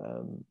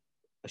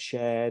a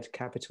shared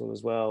capital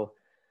as well.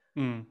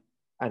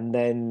 And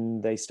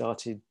then they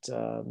started,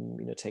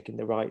 you know, taking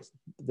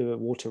the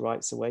water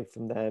rights away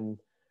from them,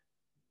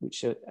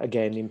 which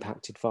again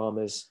impacted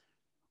farmers.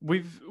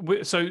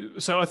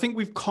 So I think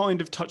we've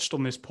kind of touched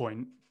on this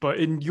point, but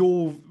in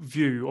your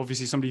view,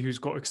 obviously somebody who's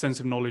got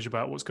extensive knowledge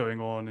about what's going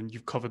on and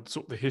you've covered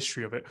sort of the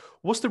history of it,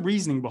 what's the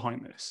reasoning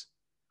behind this?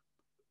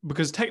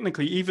 Because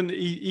technically, even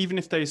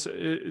if they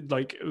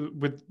like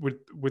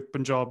with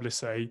Punjab, let's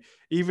say,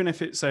 even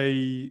if it's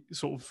a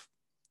sort of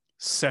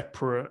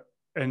separate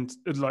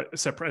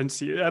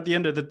entity, at the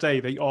end of the day,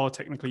 they are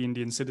technically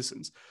Indian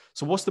citizens.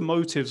 So what's the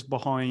motives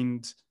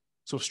behind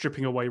sort of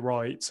stripping away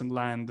rights and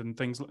land and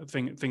things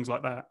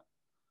like that?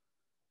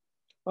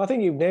 I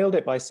think you've nailed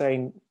it by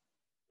saying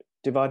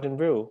divide and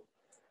rule.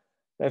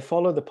 They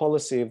follow the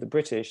policy of the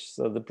British.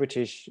 So the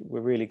British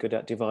were really good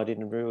at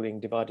dividing and ruling,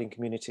 dividing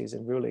communities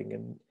and ruling,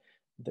 and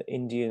the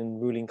Indian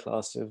ruling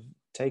class have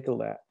taken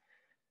that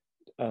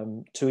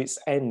to its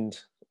end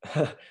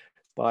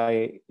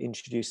by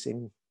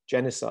introducing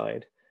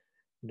genocide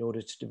in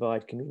order to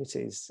divide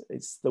communities.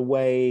 It's the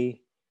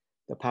way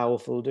the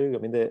powerful do. I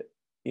mean,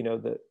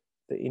 the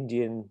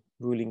Indian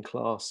ruling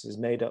class is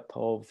made up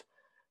of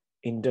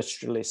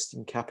industrialists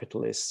and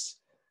capitalists.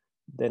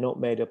 They're not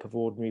made up of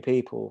ordinary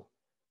people,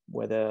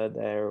 whether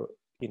they're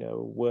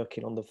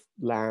working on the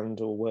land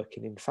or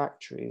working in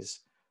factories.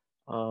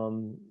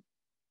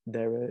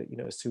 They're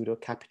a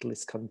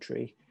pseudo-capitalist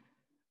country,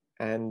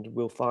 and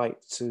will fight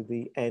to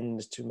the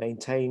end to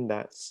maintain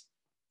that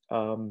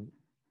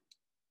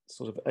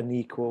sort of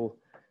unequal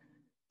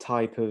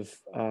type of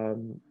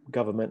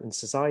government and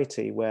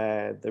society,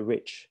 where the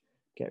rich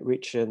get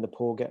richer and the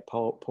poor get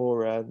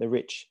poorer. The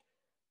rich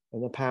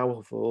and the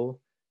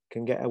powerful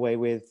can get away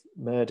with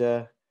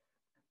murder.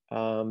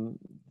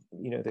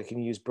 They can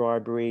use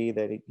bribery.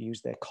 They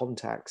use their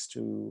contacts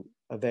to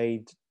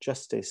evade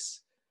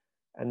justice,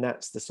 and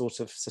that's the sort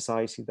of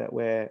society that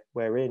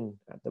we're in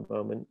at the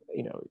moment.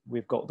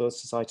 We've got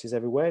those societies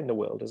everywhere in the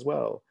world as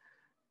well.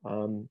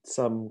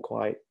 Some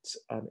quite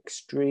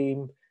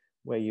extreme,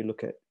 where you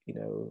look at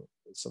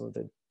some of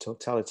the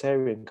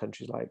totalitarian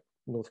countries like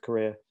North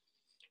Korea,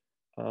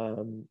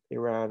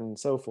 Iran, and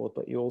so forth.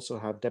 But you also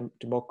have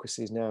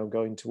democracies now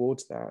going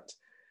towards that,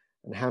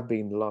 and have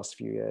been the last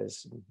few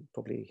years.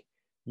 Probably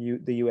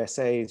the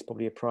USA is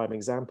probably a prime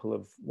example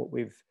of what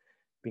we've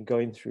been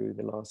going through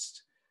the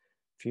last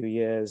few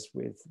years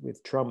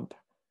with Trump.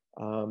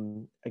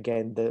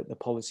 Again, the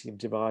policy of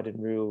divide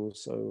and rule.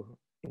 So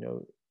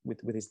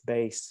with his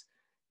base,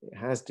 it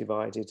has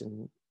divided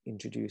and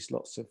introduced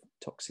lots of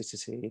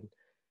toxicity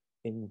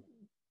in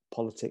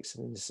politics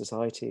and in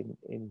society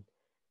in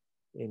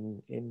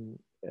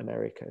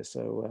America.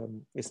 So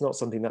it's not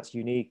something that's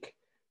unique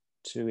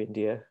to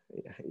India.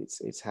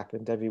 It's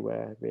happened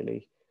everywhere,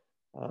 really.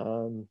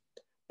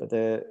 But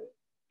the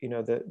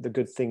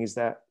good thing is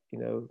that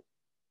the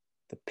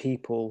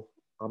people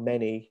are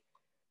many,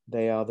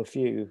 they are the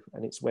few,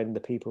 and it's when the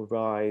people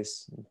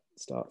rise and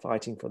start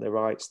fighting for their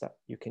rights that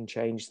you can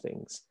change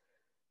things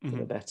for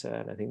the better.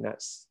 And I think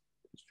it's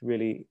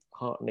really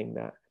heartening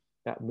that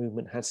that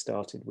movement has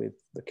started with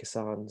the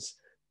Kisans,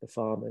 the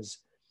farmers.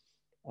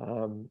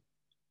 So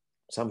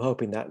I'm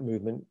hoping that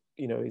movement,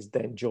 is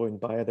then joined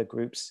by other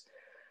groups,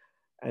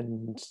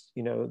 and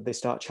they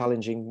start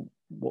challenging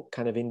what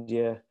kind of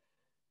India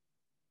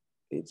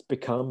it's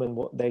become and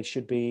what they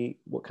should be,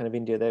 what kind of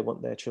India they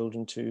want their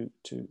children to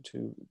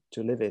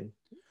live in.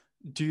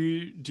 Do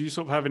you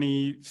sort of have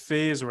any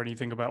fears or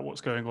anything about what's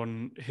going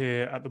on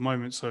here at the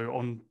moment? So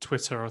on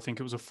Twitter, I think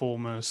it was a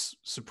former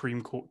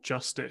Supreme Court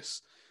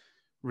justice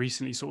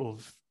recently sort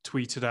of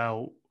tweeted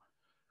out.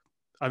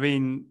 I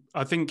mean,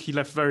 I think he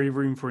left very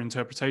room for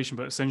interpretation,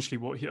 but essentially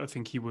what I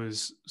think he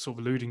was sort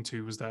of alluding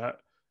to was that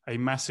a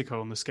massacre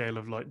on the scale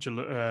of like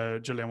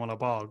Jallianwala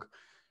Bagh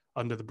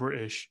under the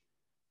British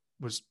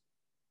was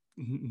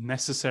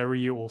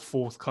necessary or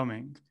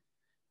forthcoming.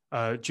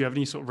 Do you have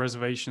any sort of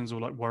reservations or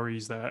like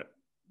worries that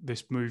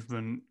this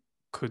movement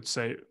could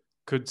see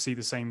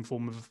the same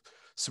form of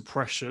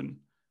suppression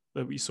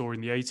that we saw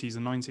in the 80s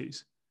and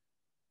 90s?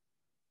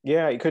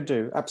 Yeah, it could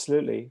do.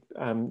 Absolutely.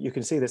 You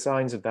can see the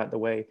signs of that, the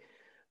way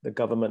the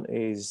government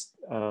is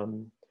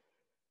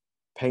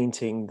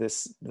painting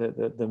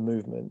the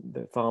movement,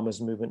 the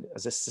farmers' movement,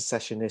 as a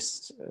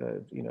secessionist,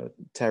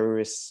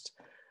 terrorist.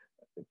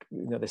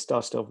 They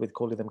started off with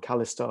calling them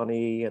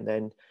Khalistani, and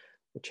then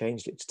they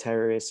changed it to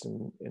terrorists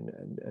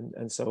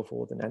and so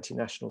forth, and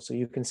anti-national. So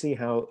you can see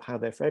how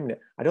they're framing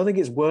it. I don't think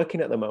it's working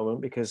at the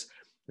moment, because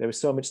there is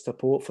so much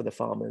support for the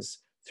farmers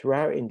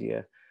throughout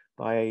India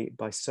by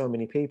so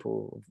many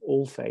people of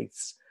all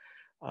faiths.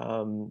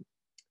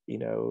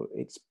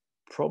 It's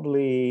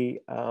probably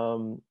a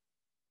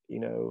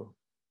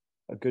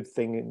good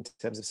thing in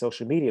terms of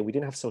social media. We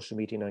didn't have social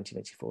media in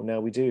 1984. Now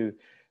we do.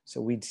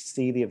 So we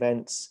see the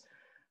events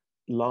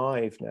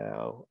live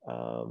now,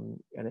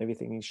 and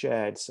everything is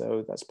shared.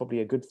 So that's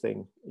probably a good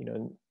thing.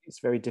 It's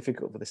very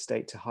difficult for the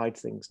state to hide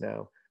things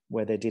now,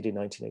 where they did in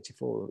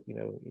 1984.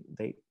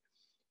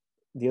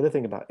 The other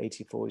thing about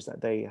 84 is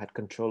that they had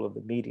control of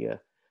the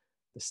media,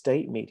 the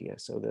state media.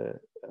 So the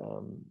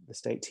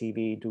state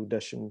TV,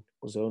 Doordarshan,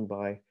 was owned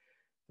by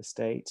the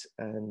state,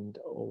 and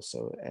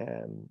also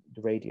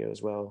the radio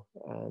as well.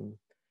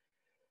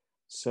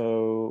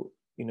 So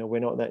we're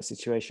not in that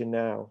situation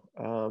now,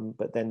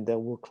 but then they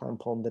will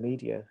clamp on the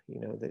media.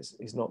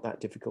 It's not that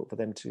difficult for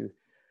them to,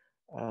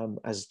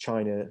 as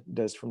China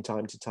does from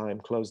time to time,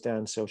 close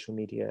down social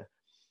media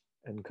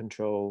and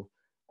control,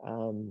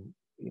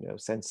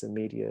 censor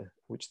media,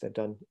 which they've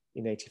done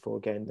in 84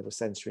 again. They were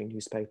censoring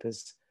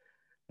newspapers.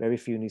 Very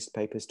few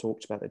newspapers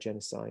talked about the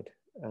genocide.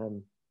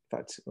 In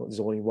fact, there's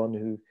only one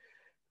who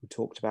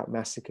talked about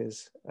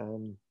massacres,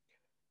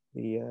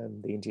 the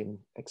Indian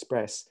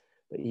Express,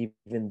 but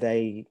even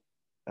they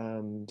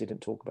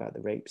didn't talk about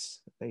the rapes.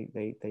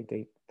 They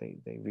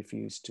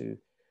refused to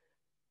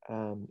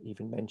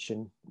even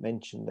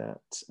mention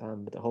that.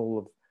 But the whole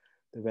of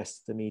the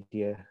rest of the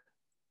media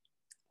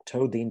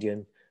told the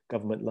Indian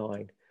government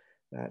line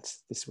that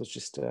this was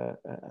just a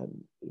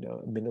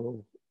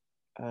minimal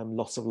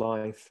loss of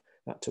life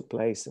that took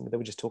place, and they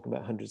were just talking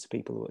about hundreds of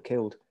people who were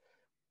killed.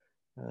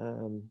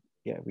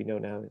 yeah, we know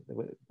now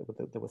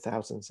there were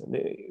thousands, and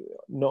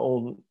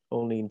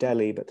only in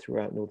Delhi, but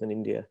throughout northern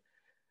India.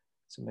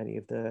 So many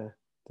of the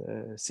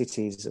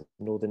cities of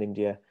northern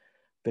India,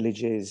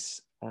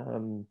 villages,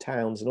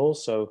 towns, and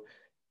also,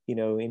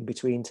 in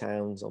between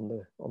towns on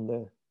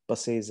the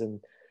buses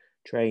and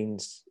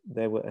trains,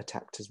 they were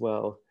attacked as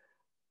well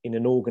in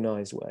an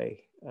organized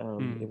way.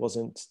 It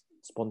wasn't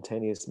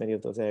spontaneous. Many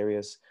of those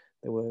areas,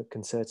 there were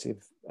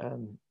concerted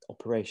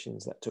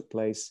operations that took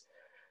place,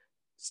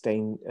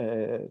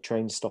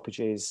 train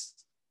stoppages,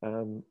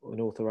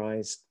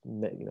 unauthorized,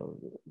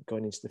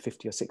 going into the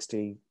 50 or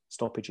 60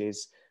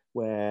 stoppages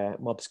where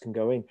mobs can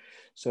go in.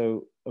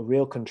 So a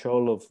real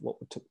control of what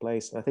took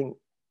place. And I think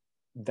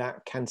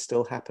that can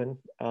still happen.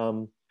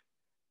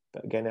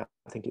 But again,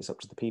 I think it's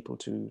up to the people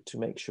to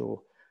make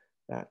sure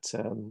that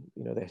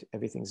that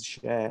everything's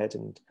shared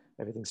and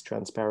everything's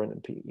transparent,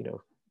 and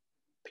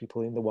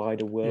people in the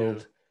wider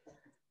world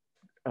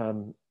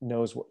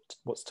knows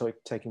what's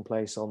taking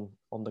place on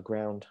the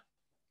ground.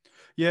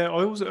 Yeah,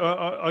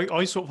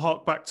 I sort of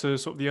hark back to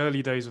sort of the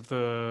early days of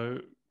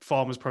the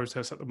farmers'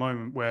 protests at the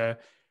moment, where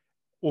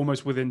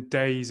almost within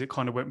days it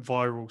kind of went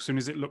viral. As soon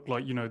as it looked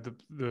like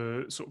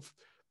the sort of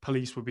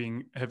police were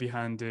being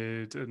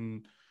heavy-handed,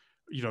 and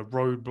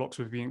roadblocks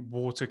were being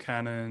water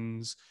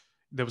cannons.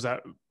 There was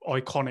that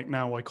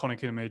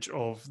iconic image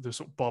of the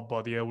sort of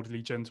Baba, the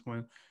elderly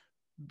gentleman,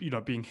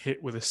 being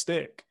hit with a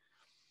stick.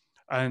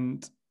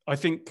 And I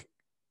think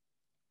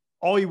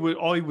I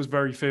was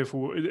very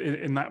fearful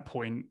in that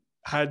point.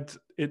 Had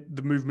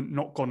the movement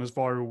not gone as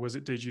viral as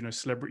it did,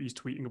 celebrities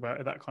tweeting about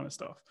it, that kind of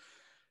stuff.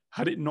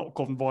 Had it not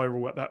gone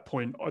viral at that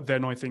point,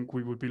 then I think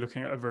we would be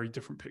looking at a very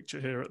different picture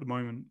here at the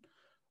moment.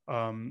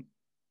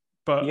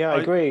 But yeah,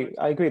 I agree.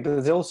 But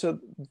there's also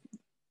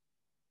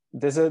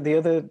the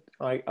other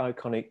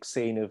iconic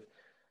scene of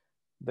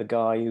the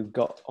guy who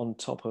got on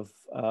top of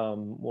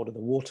one of the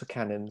water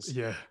cannons,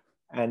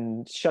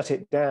 and shut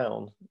it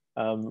down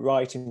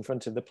right in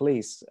front of the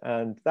police,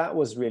 and that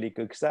was really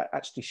good because that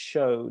actually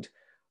showed,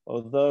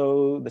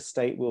 although the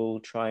state will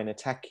try and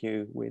attack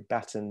you with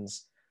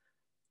batons,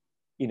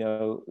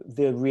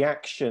 the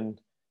reaction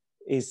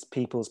is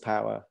people's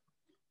power.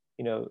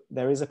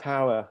 There is a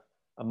power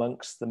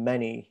amongst the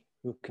many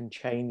who can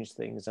change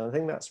things, and I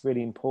think that's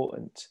really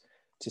important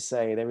to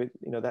say.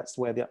 That's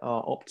where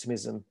our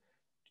optimism,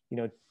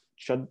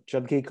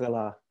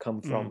 Chadgikala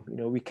come from.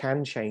 We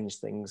can change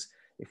things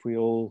if we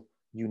all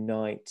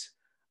unite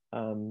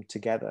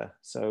together.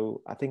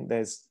 So I think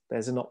there's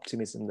an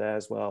optimism there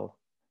as well.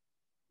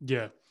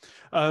 Yeah.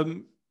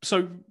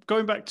 So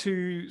going back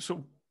to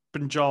sort of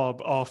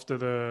Punjab after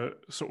the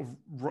sort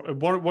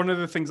of one of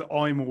the things that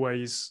I'm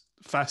always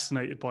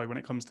fascinated by when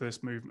it comes to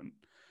this movement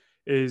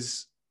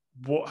is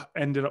what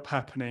ended up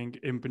happening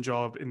in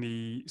Punjab in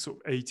the sort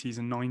of 80s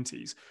and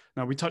 90s.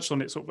 Now, we touched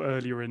on it sort of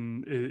earlier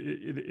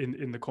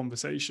in the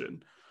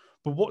conversation,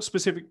 but what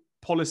specific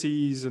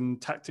policies and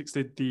tactics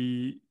did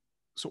the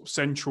sort of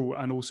central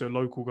and also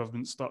local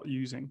government start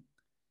using?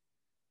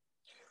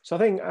 So I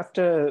think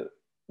after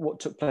what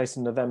took place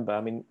in November,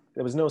 I mean,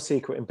 there was no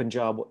secret in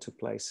Punjab what took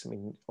place. I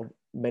mean,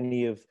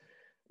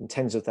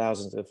 tens of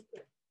thousands of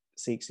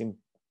Sikhs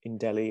in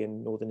Delhi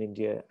and northern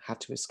India had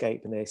to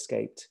escape, and they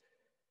escaped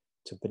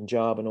to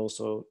Punjab and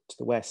also to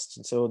the West.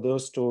 And so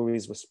those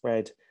stories were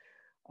spread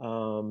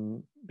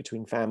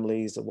between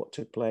families of what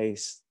took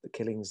place, the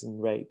killings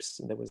and rapes.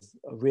 And there was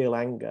a real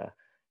anger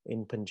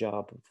in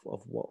Punjab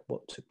of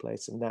what took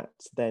place. And that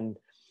then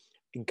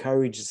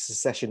encouraged a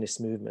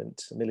secessionist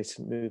movement, a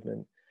militant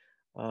movement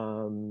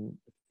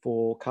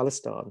for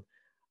Khalistan.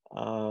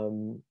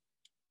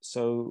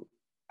 So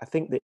I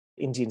think the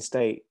Indian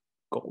state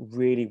got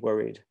really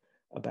worried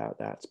about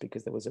that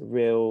because there was a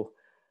real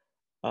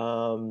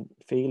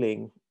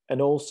feeling. And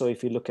also,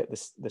 if you look at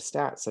the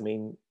stats, I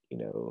mean,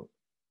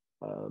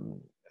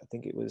 I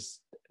think it was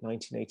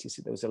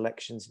 1986, there was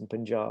elections in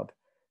Punjab,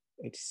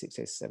 86,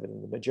 87,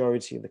 and the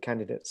majority of the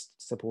candidates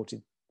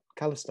supported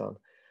Khalistan.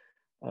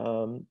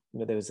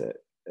 There was a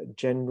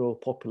general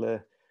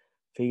popular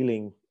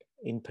feeling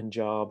in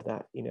Punjab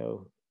that,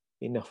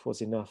 enough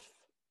was enough.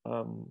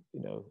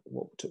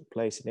 What took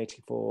place in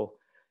 84,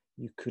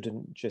 you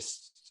couldn't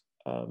just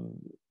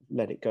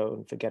let it go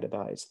and forget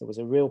about it. So there was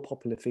a real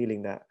popular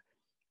feeling that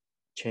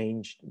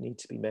change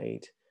needs to be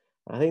made.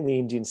 I think the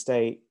Indian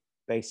state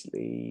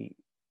basically,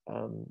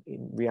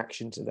 in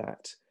reaction to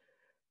that,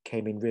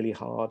 came in really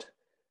hard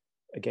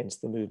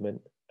against the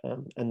movement.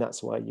 And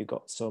that's why you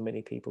got so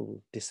many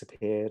people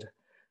disappeared,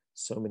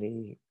 so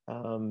many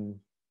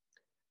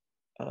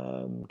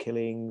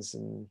killings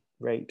and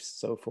rapes,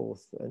 so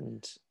forth.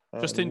 And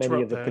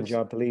many of the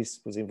Punjab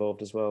police was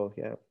involved as well.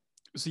 Yeah.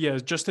 So yeah,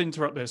 just to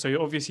interrupt there. So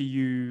obviously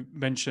you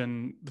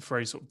mentioned the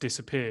phrase sort of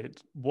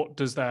disappeared. What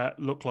does that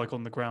look like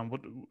on the ground?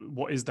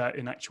 What is that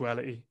in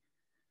actuality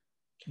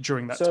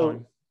during that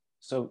time?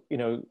 So,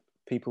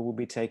 people will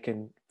be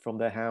taken from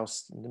their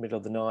house in the middle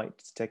of the night,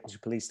 taken to a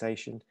police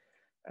station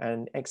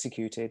and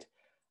executed.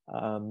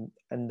 And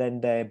then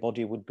their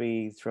body would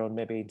be thrown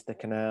maybe into the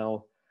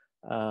canal.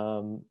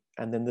 And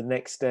And then the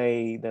next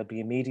day, there'll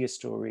be a media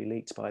story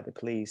leaked by the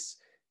police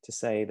to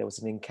say there was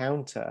an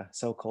encounter,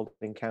 so-called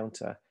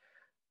encounter,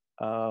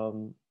 a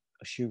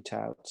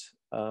shootout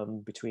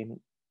between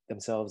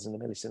themselves and the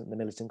militant. And the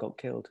militant got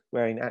killed,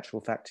 where in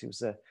actual fact it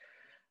was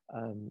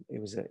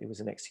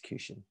an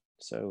execution.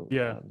 So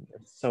Yeah.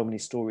 so many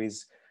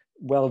stories,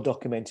 well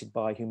documented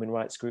by human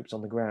rights groups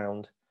on the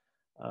ground,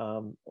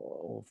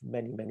 of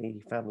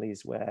many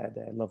families where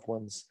their loved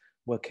ones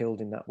were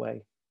killed in that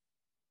way.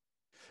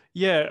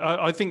 Yeah,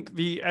 I think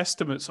the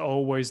estimates are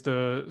always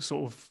the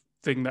sort of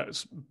thing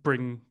that's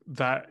bring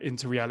that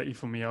into reality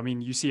for me. I mean,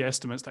 you see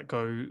estimates that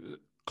go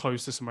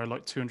close to somewhere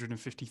like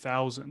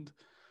 250,000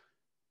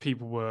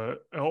 people were,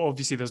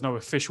 obviously there's no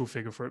official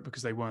figure for it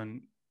because they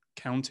weren't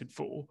counted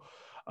for.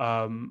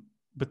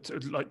 But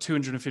like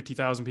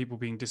 250,000 people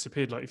being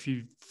disappeared, like if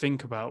you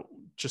think about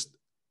just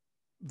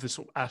the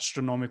sort of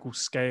astronomical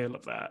scale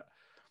of that,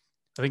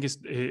 I think it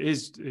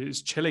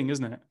is chilling,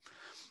 isn't it?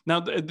 Now,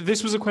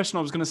 this was a question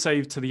I was going to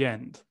save to the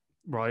end,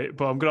 right?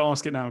 But I'm going to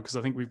ask it now because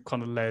I think we've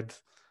kind of led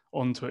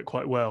onto it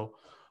quite well.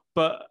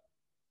 But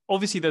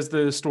obviously, there's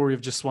the story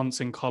of Jaswant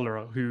Singh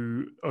Kalra,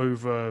 who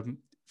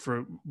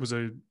was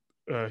a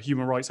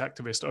human rights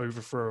activist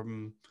over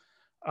from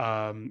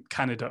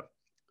Canada,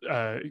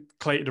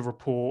 collated a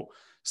report,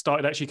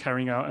 started actually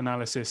carrying out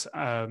analysis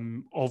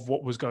of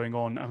what was going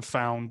on, and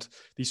found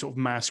these sort of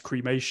mass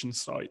cremation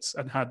sites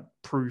and had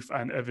proof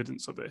and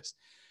evidence of this.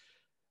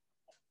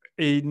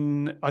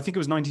 In, I think it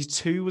was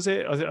 92, was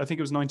it? I think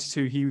it was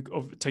 92. He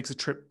takes a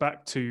trip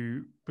back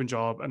to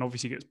Punjab and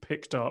obviously gets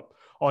picked up.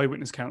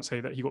 Eyewitness accounts say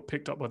that he got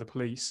picked up by the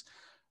police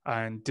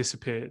and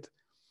disappeared.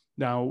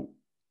 Now,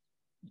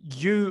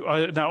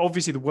 now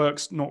obviously the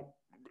work's not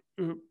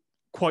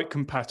quite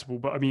compatible,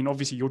 but I mean,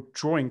 obviously you're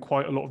drawing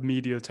quite a lot of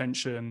media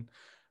attention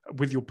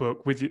with your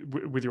book, with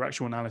your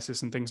actual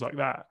analysis and things like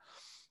that,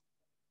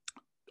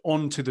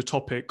 onto the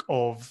topic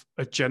of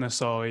a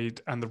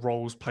genocide and the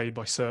roles played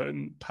by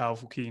certain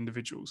powerful key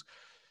individuals.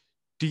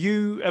 Do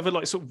you ever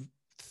like sort of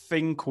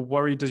think or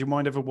worry? Does your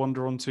mind ever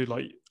wander onto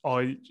like,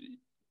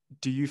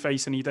 do you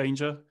face any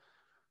danger?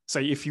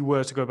 Say if you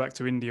were to go back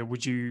to India,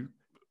 would you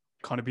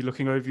kind of be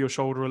looking over your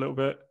shoulder a little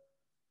bit?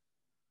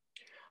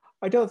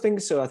 I don't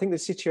think so. I think the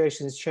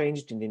situation has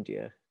changed in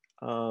India.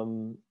 I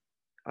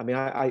mean,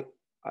 I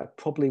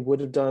probably would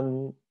have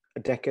done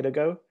a decade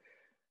ago.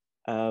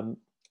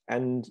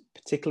 And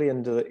particularly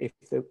if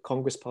the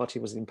Congress Party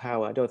was in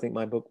power, I don't think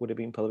my book would have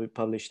been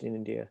published in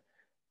India.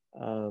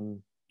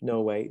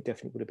 No way, it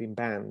definitely would have been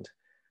banned.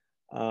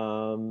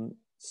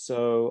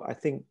 So I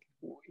think,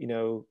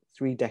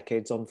 3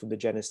 decades on from the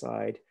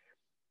genocide,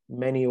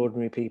 many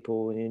ordinary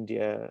people in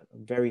India are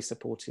very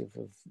supportive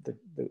of the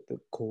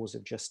cause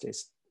of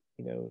justice,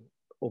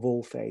 of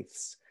all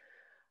faiths.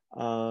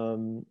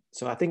 So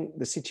I think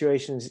the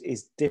situation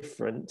is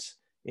different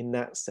in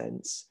that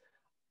sense.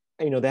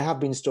 There have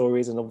been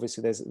stories, and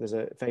obviously there's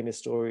a famous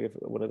story of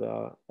one of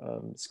our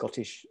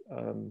Scottish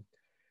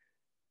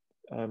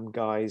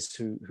guys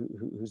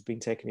who's been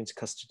taken into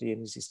custody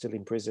and is still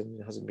in prison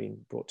and hasn't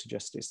been brought to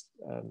justice,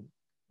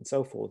 and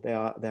so forth. They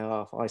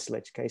are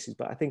isolated cases,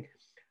 but I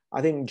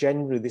think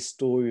generally this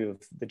story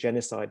of the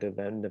genocide of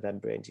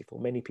November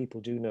 '84, many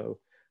people do know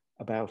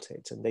about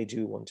it and they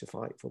do want to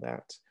fight for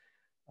that.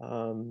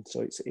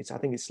 So I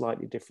think it's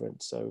slightly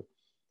different. So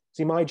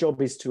see, my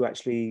job is to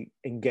actually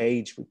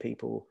engage with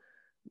people,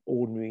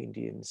 ordinary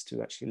Indians,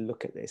 to actually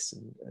look at this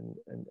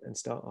and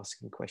start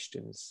asking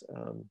questions.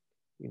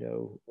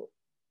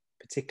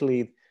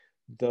 Particularly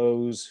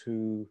those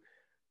who,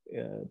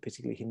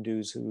 particularly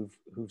Hindus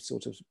who've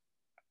sort of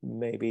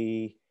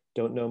maybe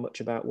don't know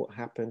much about what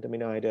happened. I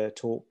mean, I had a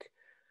talk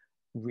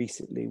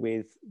recently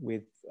with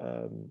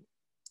a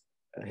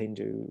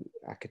Hindu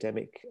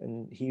academic,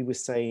 and he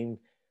was saying,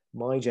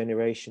 my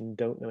generation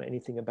don't know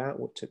anything about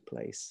what took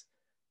place.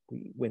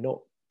 We're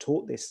not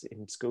taught this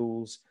in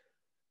schools,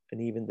 and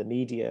even the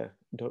media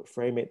don't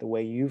frame it the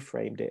way you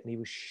framed it. And he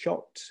was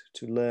shocked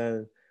to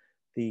learn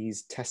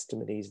these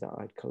testimonies that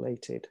I'd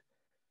collated.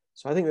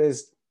 So I think I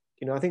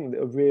think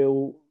a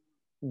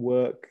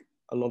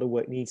lot of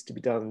work needs to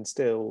be done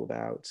still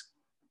about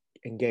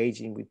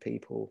engaging with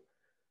people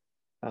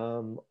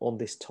on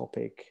this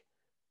topic.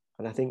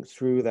 And I think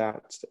through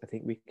that, I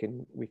think we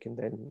can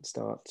then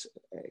start,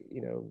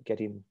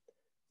 getting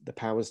the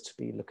powers to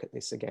be look at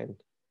this again.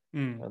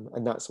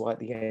 And that's why at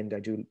the end I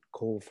do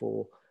call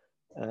for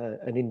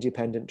an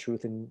independent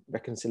Truth and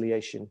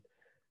Reconciliation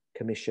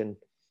Commission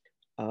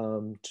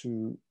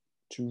to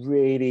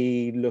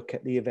really look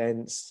at the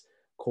events,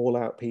 call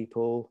out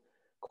people,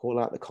 call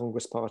out the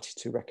Congress Party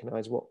to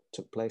recognise what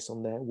took place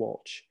on their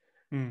watch,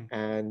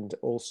 and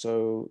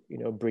also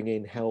bring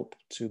in help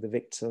to the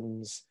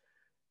victims,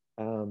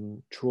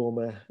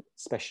 trauma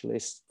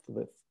specialists for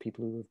the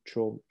people who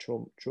are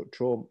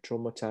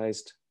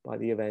traumatized by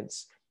the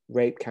events,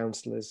 rape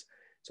counsellors.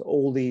 So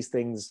all these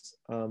things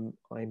I'm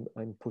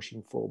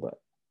pushing for, but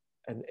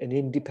an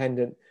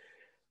independent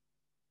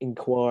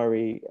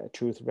inquiry,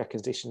 truth and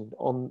reconciliation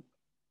on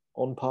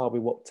par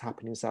with what's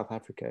happening in South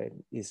Africa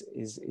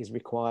is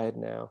required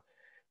now.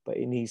 but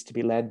it needs to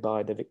be led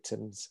by the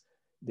victims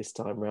this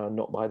time around,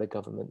 not by the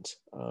government.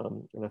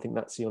 And I think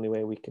that's the only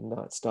way we can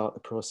start the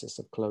process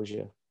of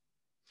closure.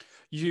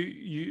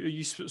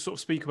 You sort of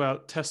speak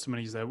about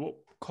testimonies there. What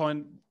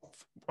kind?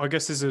 I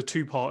guess this is a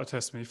two-part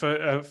testimony.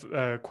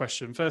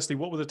 Question. Firstly,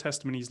 what were the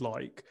testimonies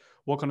like?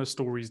 What kind of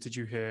stories did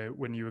you hear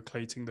when you were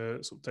collating the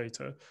sort of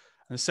data?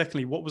 And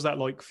secondly, what was that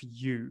like for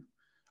you?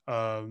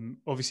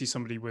 Obviously,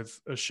 somebody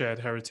with a shared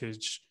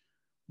heritage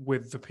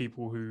with the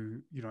people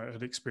who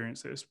had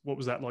experienced this. What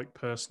was that like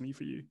personally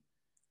for you?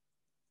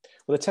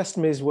 Well, the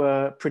testimonies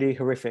were pretty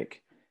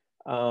horrific.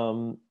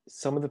 Some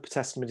of the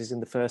testimonies in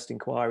the first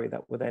inquiry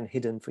that were then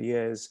hidden for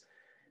years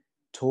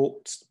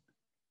talked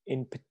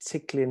in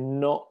particular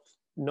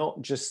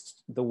not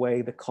just the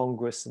way the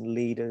Congress and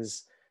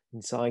leaders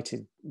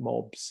incited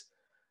mobs,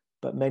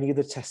 but many of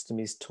the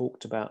testimonies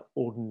talked about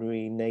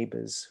ordinary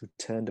neighbors who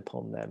turned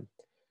upon them.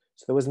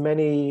 So there was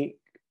many,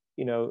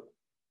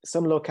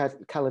 some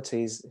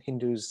localities,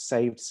 Hindus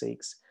saved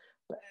Sikhs,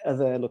 but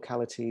other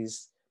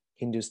localities,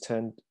 Hindus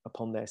turned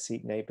upon their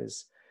Sikh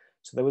neighbors.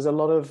 So there was a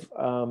lot of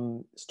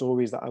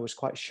stories that I was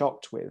quite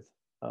shocked with.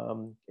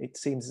 It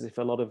seems as if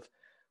a lot of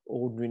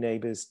ordinary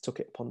neighbors took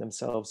it upon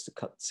themselves to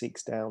cut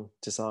Sikhs down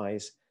to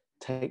size,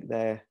 take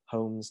their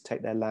homes,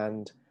 take their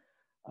land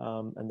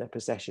and their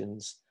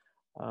possessions.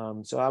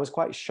 So I was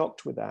quite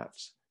shocked with that.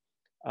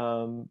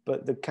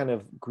 But the kind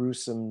of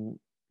gruesome,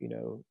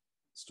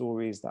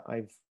 stories that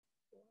I've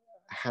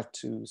had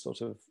to sort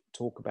of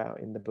talk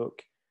about in the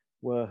book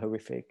were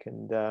horrific.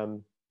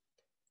 And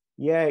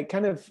yeah,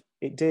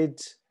 it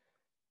did,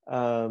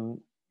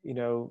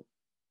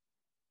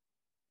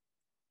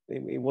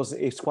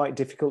 it's quite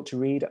difficult to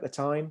read at the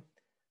time.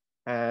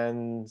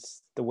 And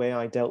the way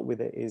I dealt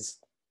with it is,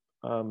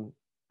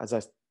 as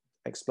I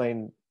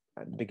explained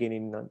at the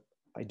beginning,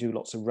 I do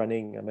lots of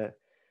running.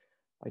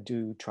 I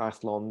do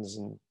triathlons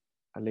and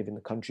I live in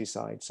the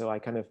countryside. So I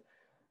kind of,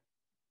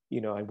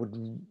 I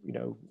would,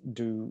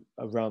 do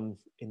a run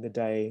in the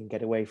day and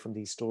get away from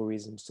these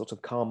stories and sort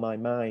of calm my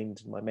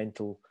mind, my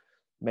mental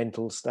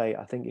state.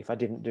 I think if I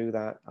didn't do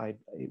that,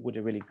 it would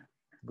have really,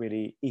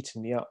 really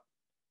eaten me up.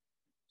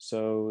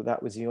 So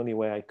that was the only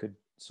way I could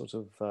sort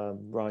of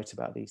write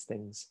about these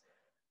things.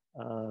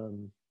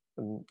 And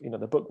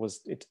the book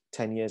was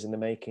 10 years in the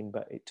making,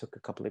 but it took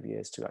a couple of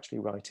years to actually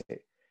write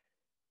it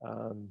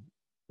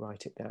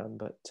down.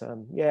 But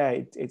yeah,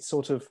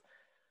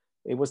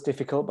 it was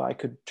difficult, but I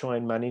could try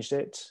and manage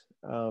it.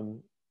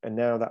 And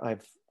now that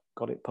I've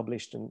got it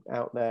published and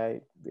out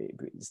there,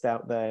 it's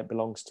out there, it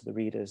belongs to the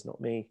readers, not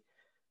me.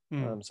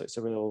 So it's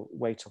a real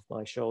weight off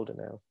my shoulder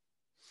now.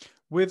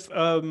 With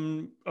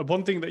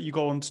one thing that you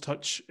go on to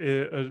touch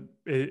in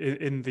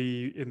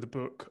the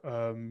book,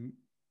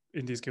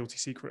 India's Guilty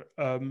Secret,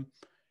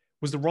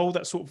 was the role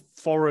that sort of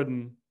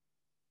foreign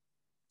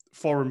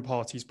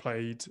parties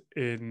played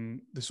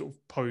in the sort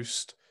of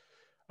post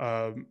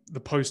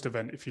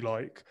event, if you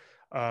like,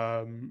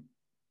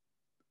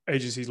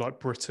 agencies like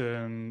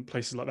Britain,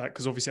 places like that,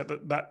 because obviously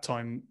at that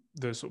time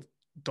the sort of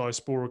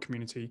diaspora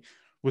community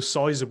was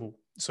sizable.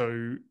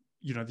 So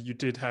you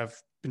did have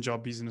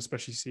Punjabis and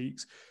especially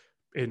Sikhs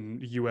in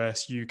the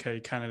US,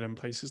 UK, Canada, and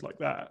places like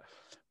that.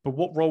 But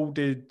what role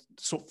did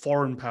sort of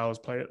foreign powers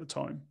play at the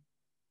time?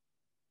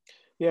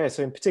 Yeah,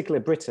 so in particular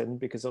Britain,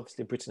 because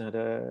obviously Britain had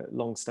a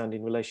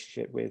long-standing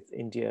relationship with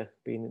India,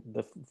 being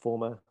the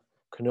former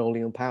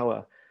colonial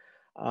power,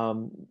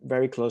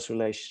 very close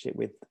relationship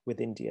with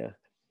India.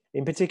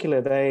 In particular,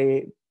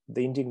 the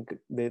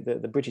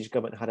British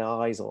government had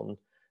eyes on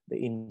the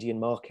Indian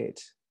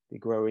market, the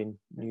growing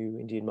new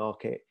Indian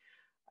market,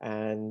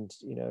 and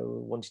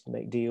wanted to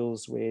make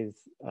deals with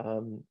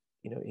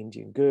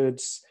Indian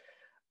goods,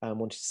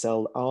 wanted to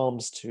sell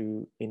arms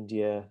to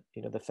India.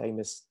 The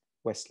famous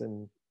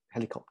Westland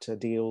helicopter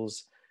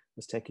deals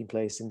was taking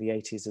place in the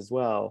 80s as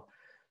well.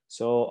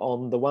 So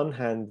on the one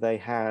hand, they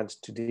had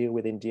to deal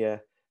with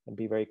India and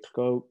be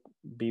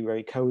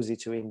very cozy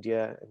to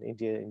India and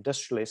India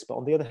industrialists, but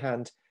on the other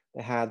hand,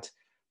 they had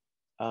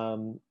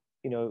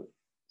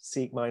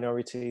Sikh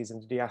minorities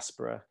and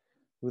diaspora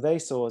who they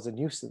saw as a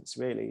nuisance,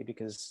 really,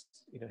 because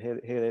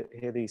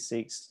here these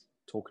Sikhs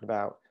talking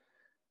about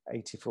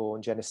 84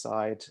 and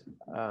genocide,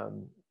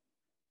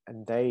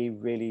 and they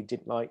really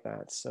didn't like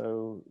that.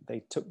 So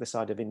they took the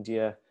side of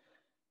India,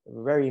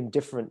 very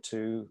indifferent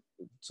to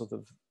sort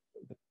of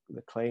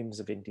the claims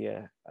of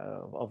India,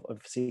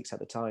 of Sikhs at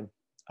the time.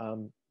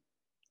 And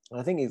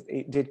I think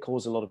it did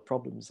cause a lot of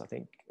problems. I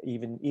think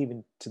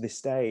even to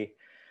this day,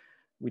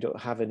 we don't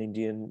have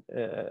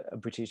a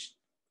British,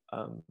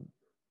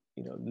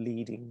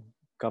 leading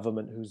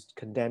government who's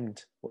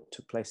condemned what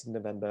took place in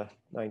November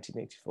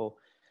 1984.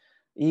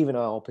 Even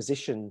our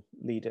opposition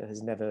leader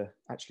has never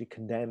actually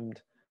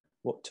condemned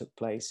what took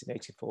place in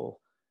 84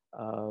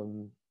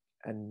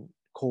 and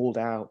called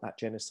out that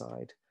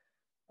genocide.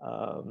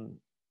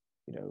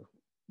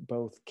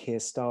 Both Keir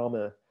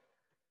Starmer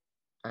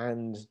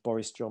and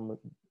Boris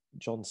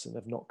Johnson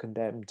have not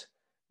condemned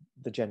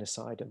the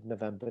genocide of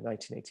November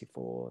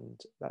 1984.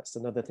 And that's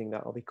another thing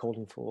that I'll be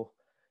calling for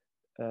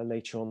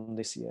later on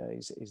this year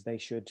is they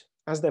should,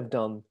 as they've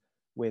done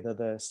with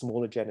other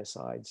smaller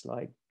genocides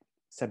like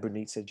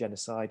Srebrenica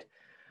genocide,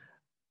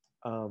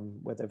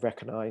 where they've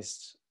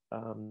recognised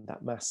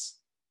that mass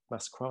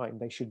crime,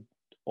 they should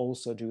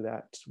also do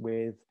that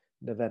with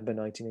November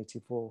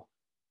 1984.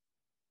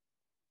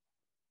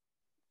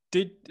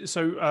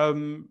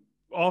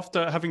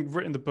 After having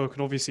written the book,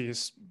 and obviously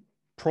it's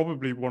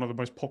probably one of the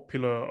most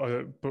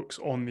popular books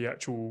on the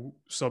actual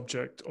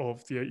subject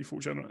of the 84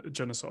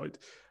 genocide,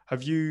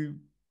 have you,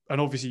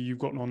 and obviously you've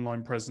got an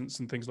online presence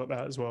and things like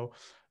that as well,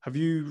 have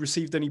you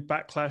received any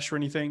backlash or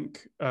anything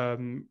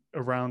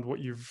around what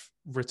you've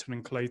written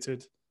and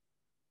collated?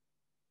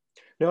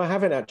 No, I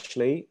haven't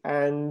actually,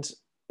 and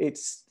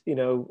it's, you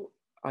know,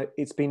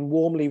 it's been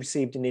warmly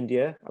received in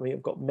India. I mean,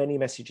 I've got many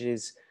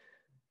messages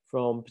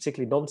from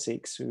particularly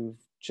non-Sikhs who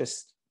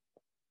just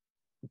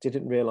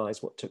didn't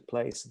realize what took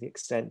place, the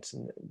extent,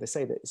 and they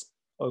say that it's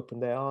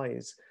opened their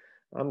eyes.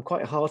 I'm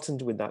quite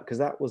heartened with that, because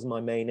that was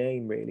my main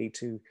aim, really,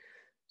 to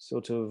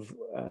sort of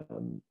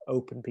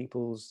open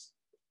people's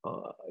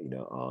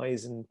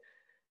eyes and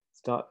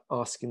start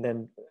asking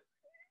them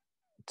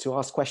to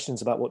ask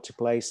questions about what took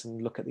place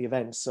and look at the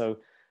events. So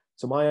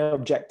my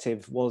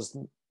objective was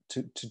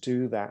to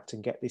do that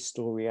and get this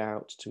story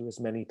out to as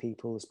many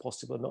people as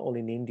possible, not only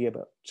in India,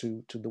 but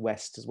to the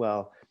West as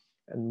well.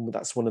 And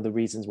that's one of the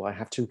reasons why I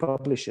have two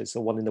publishers.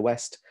 So one in the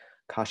West,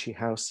 Kashi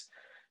House.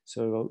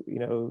 So, you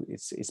know,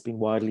 it's been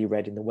widely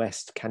read in the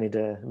West,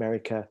 Canada,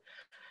 America,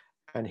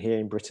 and here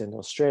in Britain,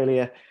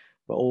 Australia,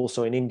 but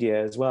also in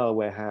India as well,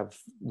 where I have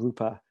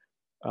Rupa,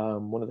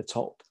 one of the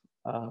top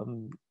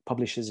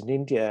publishers in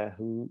India,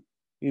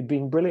 who've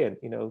been brilliant.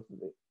 You know,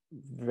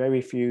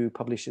 very few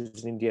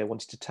publishers in India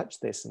wanted to touch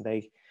this, and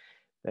they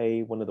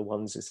one of the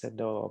ones that said,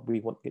 no,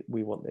 we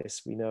want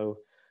this. We know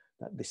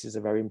that this is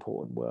a very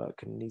important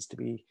work and needs to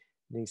be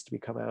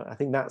come out. I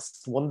think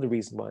that's one of the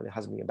reasons why there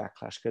hasn't been a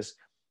backlash, because,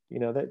 you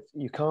know, that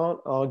you can't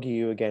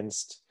argue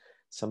against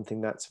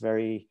something that's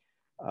very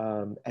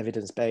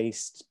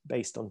evidence-based,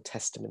 based on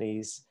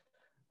testimonies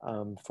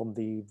from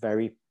the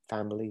very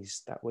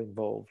families that were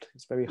involved.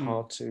 It's very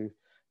hard to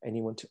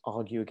anyone to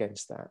argue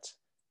against that.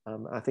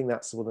 I think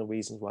that's one of the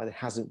reasons why there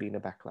hasn't been a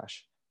backlash.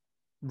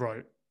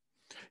 Right.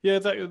 Yeah,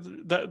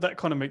 that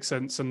kind of makes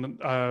sense.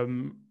 And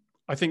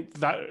I think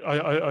that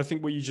I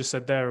think what you just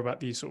said there about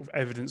the sort of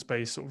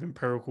evidence-based sort of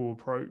empirical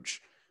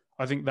approach,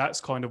 I think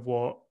that's kind of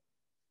what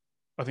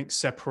I think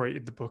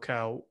separated the book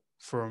out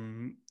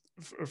from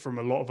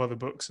a lot of other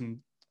books and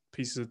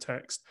pieces of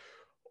text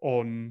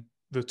on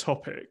the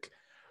topic.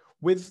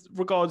 With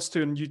regards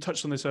to, and you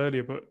touched on this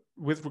earlier, but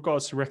with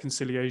regards to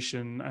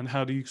reconciliation and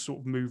how do you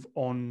sort of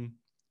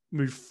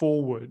move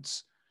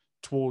forwards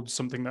towards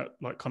something that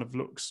like kind of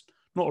looks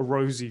not a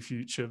rosy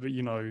future, but,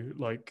 you know,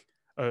 like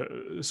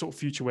a sort of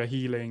future where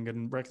healing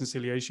and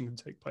reconciliation can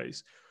take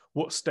place.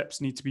 What steps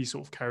need to be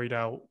sort of carried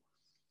out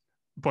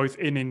both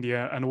in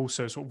India and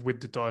also sort of with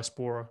the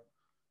diaspora?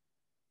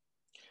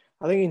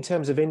 I think in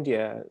terms of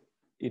India,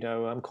 you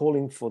know, I'm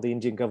calling for the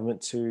Indian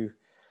government to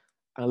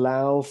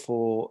allow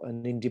for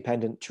an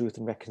independent Truth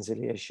and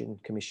Reconciliation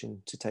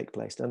Commission to take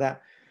place. Now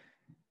that,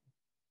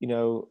 you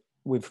know,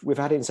 we've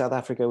had it in South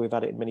Africa, we've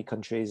had it in many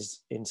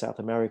countries in South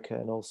America,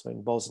 and also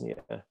in Bosnia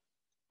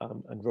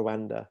and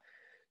Rwanda.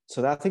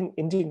 So that I think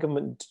Indian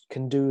government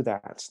can do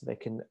that. They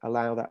can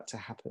allow that to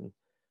happen.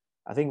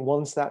 I think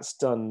once that's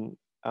done,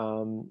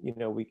 you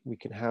know, we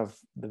can have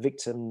the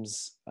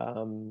victims'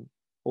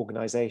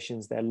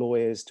 organizations, their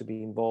lawyers, to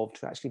be involved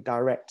to actually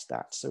direct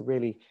that. So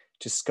really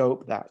to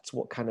scope that,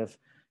 what kind of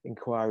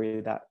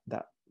inquiry that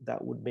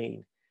would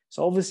mean.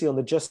 So obviously on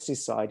the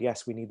justice side,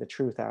 yes, we need the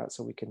truth out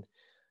so we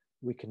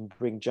can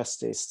bring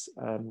justice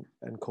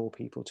and call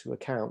people to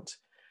account.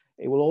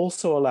 It will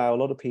also allow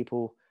a lot of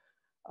people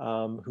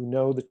who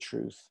know the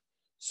truth.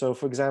 So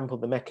for example,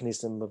 the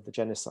mechanism of the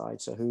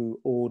genocide. So who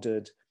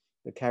ordered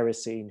the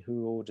kerosene,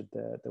 who ordered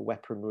the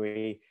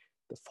weaponry,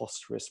 the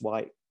phosphorus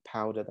white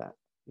powder that,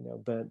 you know,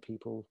 burnt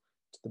people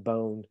to the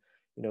bone.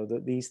 You know,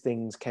 that these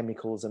things,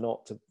 chemicals, are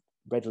not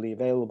readily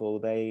available.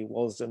 They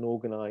was an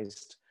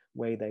organized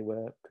way they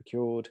were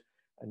procured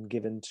and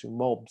given to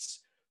mobs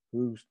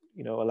who,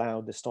 you know,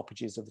 allowed the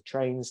stoppages of the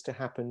trains to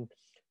happen,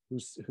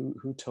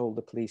 who told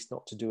the police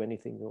not to do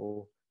anything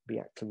or be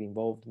actively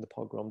involved in the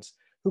pogroms,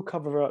 who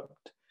covered up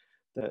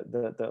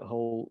the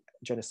whole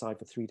genocide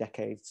for 3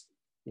 decades,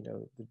 you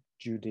know, the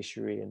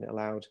judiciary, and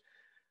allowed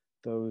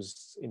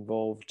those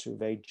involved to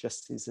evade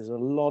justice. There's a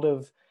lot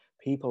of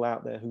people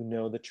out there who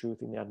know the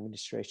truth in the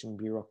administration and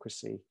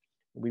bureaucracy.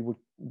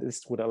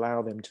 This would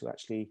allow them to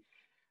actually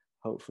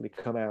hopefully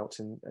come out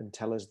and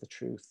tell us the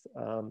truth,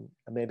 and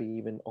maybe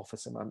even offer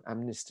some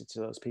amnesty to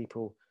those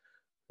people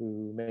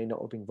who may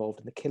not have been involved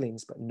in the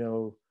killings, but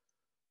know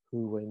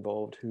who were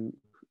involved, who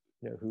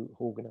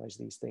organized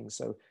these things.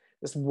 So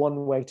that's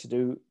one way to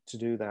do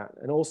that,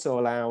 and also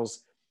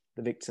allows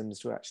the victims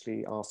to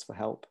actually ask for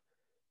help.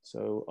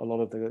 So a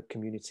lot of the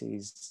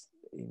communities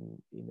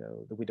in, you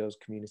know, the widows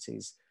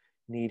communities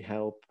need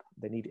help.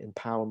 They need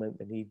empowerment.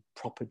 They need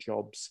proper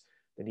jobs.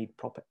 They need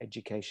proper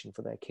education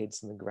for their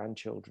kids and their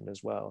grandchildren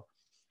as well.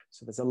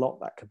 So there's a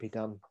lot that can be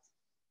done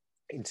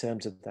in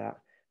terms of that.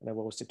 And I've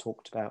also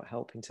talked about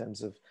help in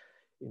terms of,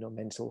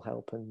 mental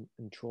help and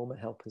trauma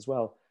help as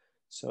well.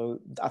 So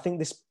I think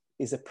this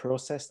is a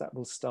process that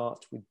will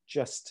start with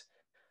just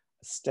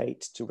a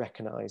state to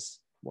recognize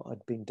what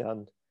had been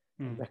done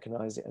and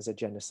recognize it as a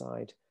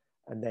genocide.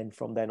 And then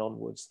from then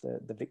onwards,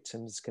 the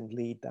victims can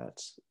lead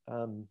that,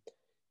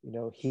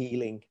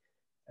 healing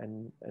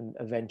and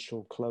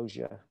eventual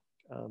closure.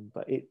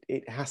 But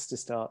it has to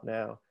start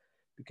now,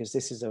 because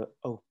this is an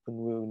open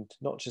wound,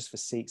 not just for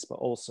Sikhs, but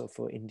also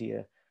for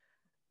India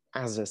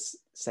as a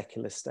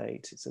secular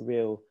state. It's a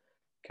real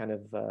kind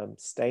of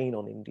stain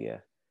on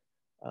India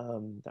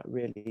that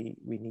really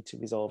we need to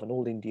resolve. And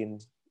all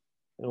Indians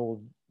and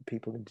all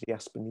people in the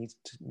diaspora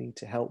need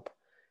to help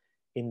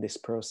in this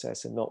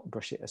process and not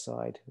brush it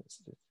aside.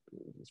 It's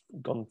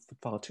gone for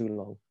far too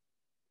long.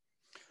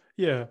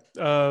 Yeah,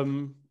 I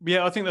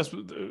think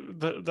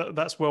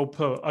that's well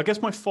put. I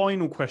guess my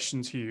final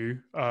question to you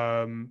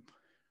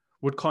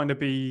would kind of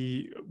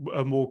be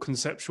a more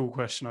conceptual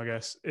question, I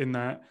guess, in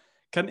that,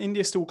 can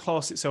India still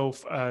class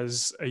itself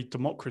as a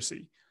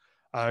democracy?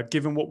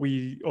 Given what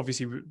we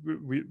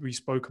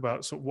spoke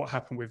about, sort of what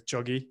happened with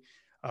Juggy,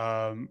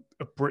 a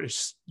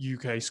British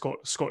UK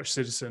Scottish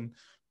citizen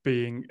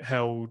being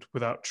held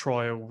without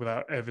trial,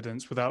 without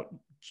evidence, without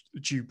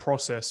due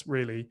process,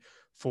 really,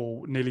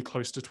 for nearly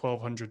close to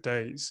 1,200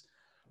 days.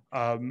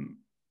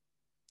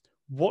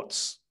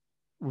 What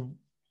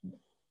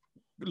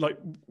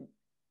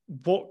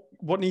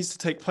needs to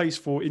take place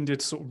for India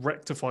to sort of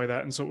rectify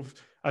that and sort of,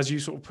 as you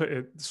sort of put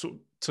it, sort of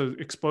to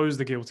expose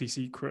the guilty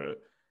secret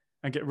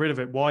and get rid of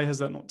it? Why has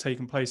that not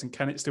taken place, and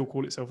can it still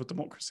call itself a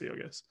democracy, I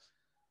guess?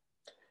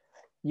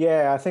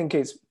 Yeah, I think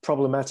it's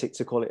problematic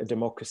to call it a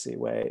democracy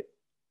where,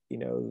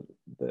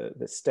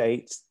 the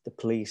state, the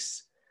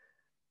police,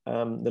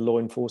 the law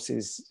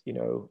enforcers,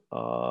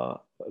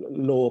 are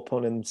law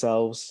upon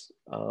themselves.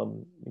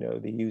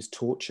 They use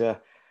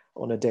torture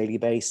on a daily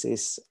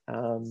basis,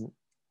 and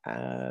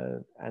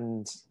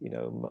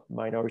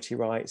minority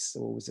rights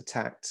are always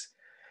attacked.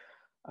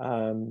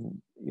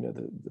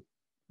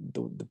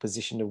 The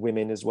position of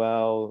women as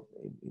well,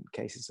 in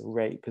cases of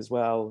rape as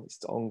well,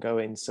 it's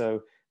ongoing.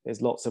 So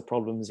there's lots of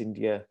problems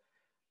India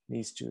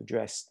needs to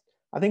address.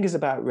 I think it's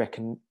about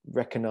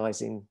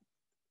recognizing,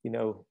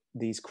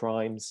 these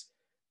crimes.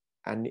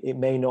 And it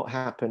may not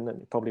happen,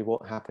 and it probably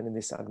won't happen in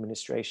this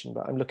administration,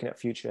 but I'm looking at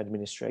future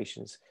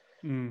administrations.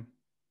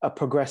 A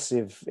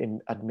progressive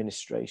in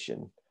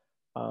administration.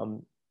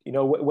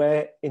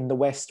 Where in the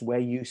West, we're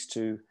used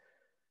to,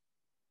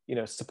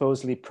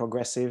 supposedly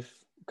progressive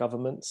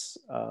governments.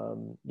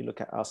 You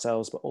look at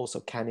ourselves, but also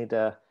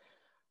Canada.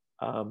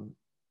 And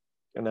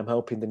I'm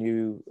hoping the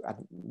new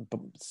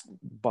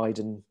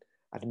Biden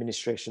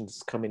administration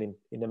is coming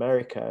in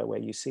America, where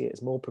you see it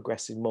as more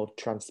progressive, more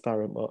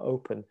transparent, more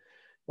open.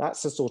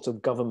 That's the sort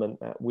of government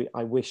that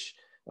I wish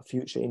a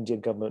future Indian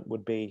government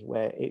would be,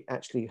 where it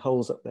actually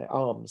holds up their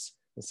arms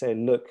and say,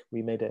 look,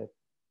 we made a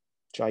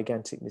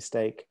gigantic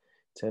mistake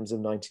in terms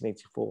of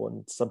 1984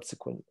 and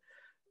subsequent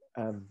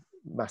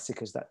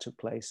massacres that took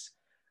place,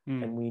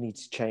 and we need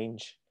to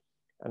change.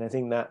 And I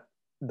think that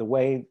the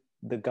way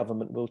the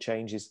government will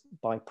change is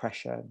by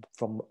pressure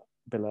from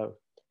below.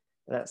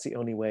 And that's the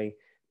only way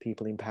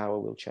people in power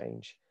will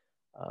change.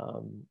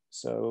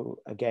 So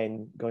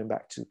again, going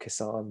back to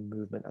Kisan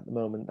movement at the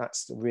moment,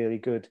 that's a really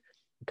good,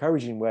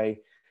 encouraging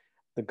way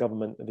the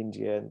government of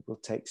India will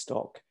take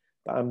stock.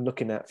 But I'm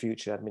looking at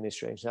future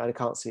administration. I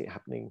can't see it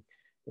happening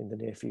in the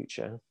near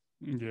future.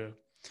 Yeah.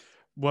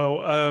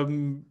 Well,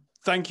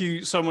 thank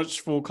you so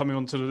much for coming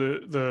on to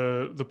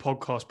the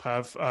podcast,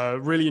 Pav.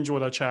 Really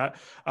enjoyed our chat.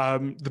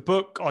 The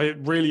book, I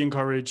really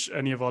encourage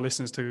any of our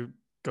listeners to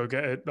go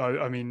get it.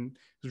 I mean,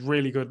 it's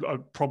really good.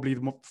 Probably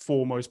the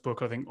foremost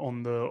book, I think,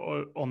 on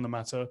the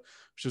matter,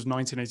 which was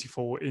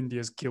 1984,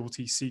 India's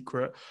Guilty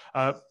Secret.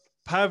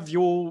 Pav,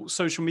 your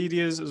social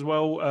medias as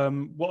well,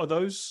 what are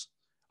those?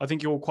 I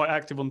think you're quite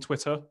active on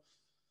Twitter.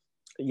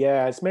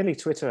 Yeah, it's mainly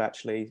Twitter,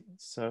 actually.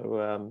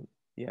 So,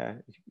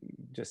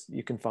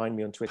 you can find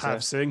me on Twitter.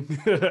 Pav Singh.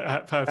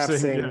 Pav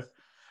Singh,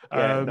 yeah.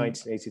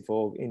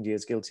 1984,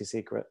 India's Guilty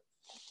Secret.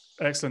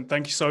 Excellent.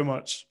 Thank you so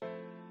much.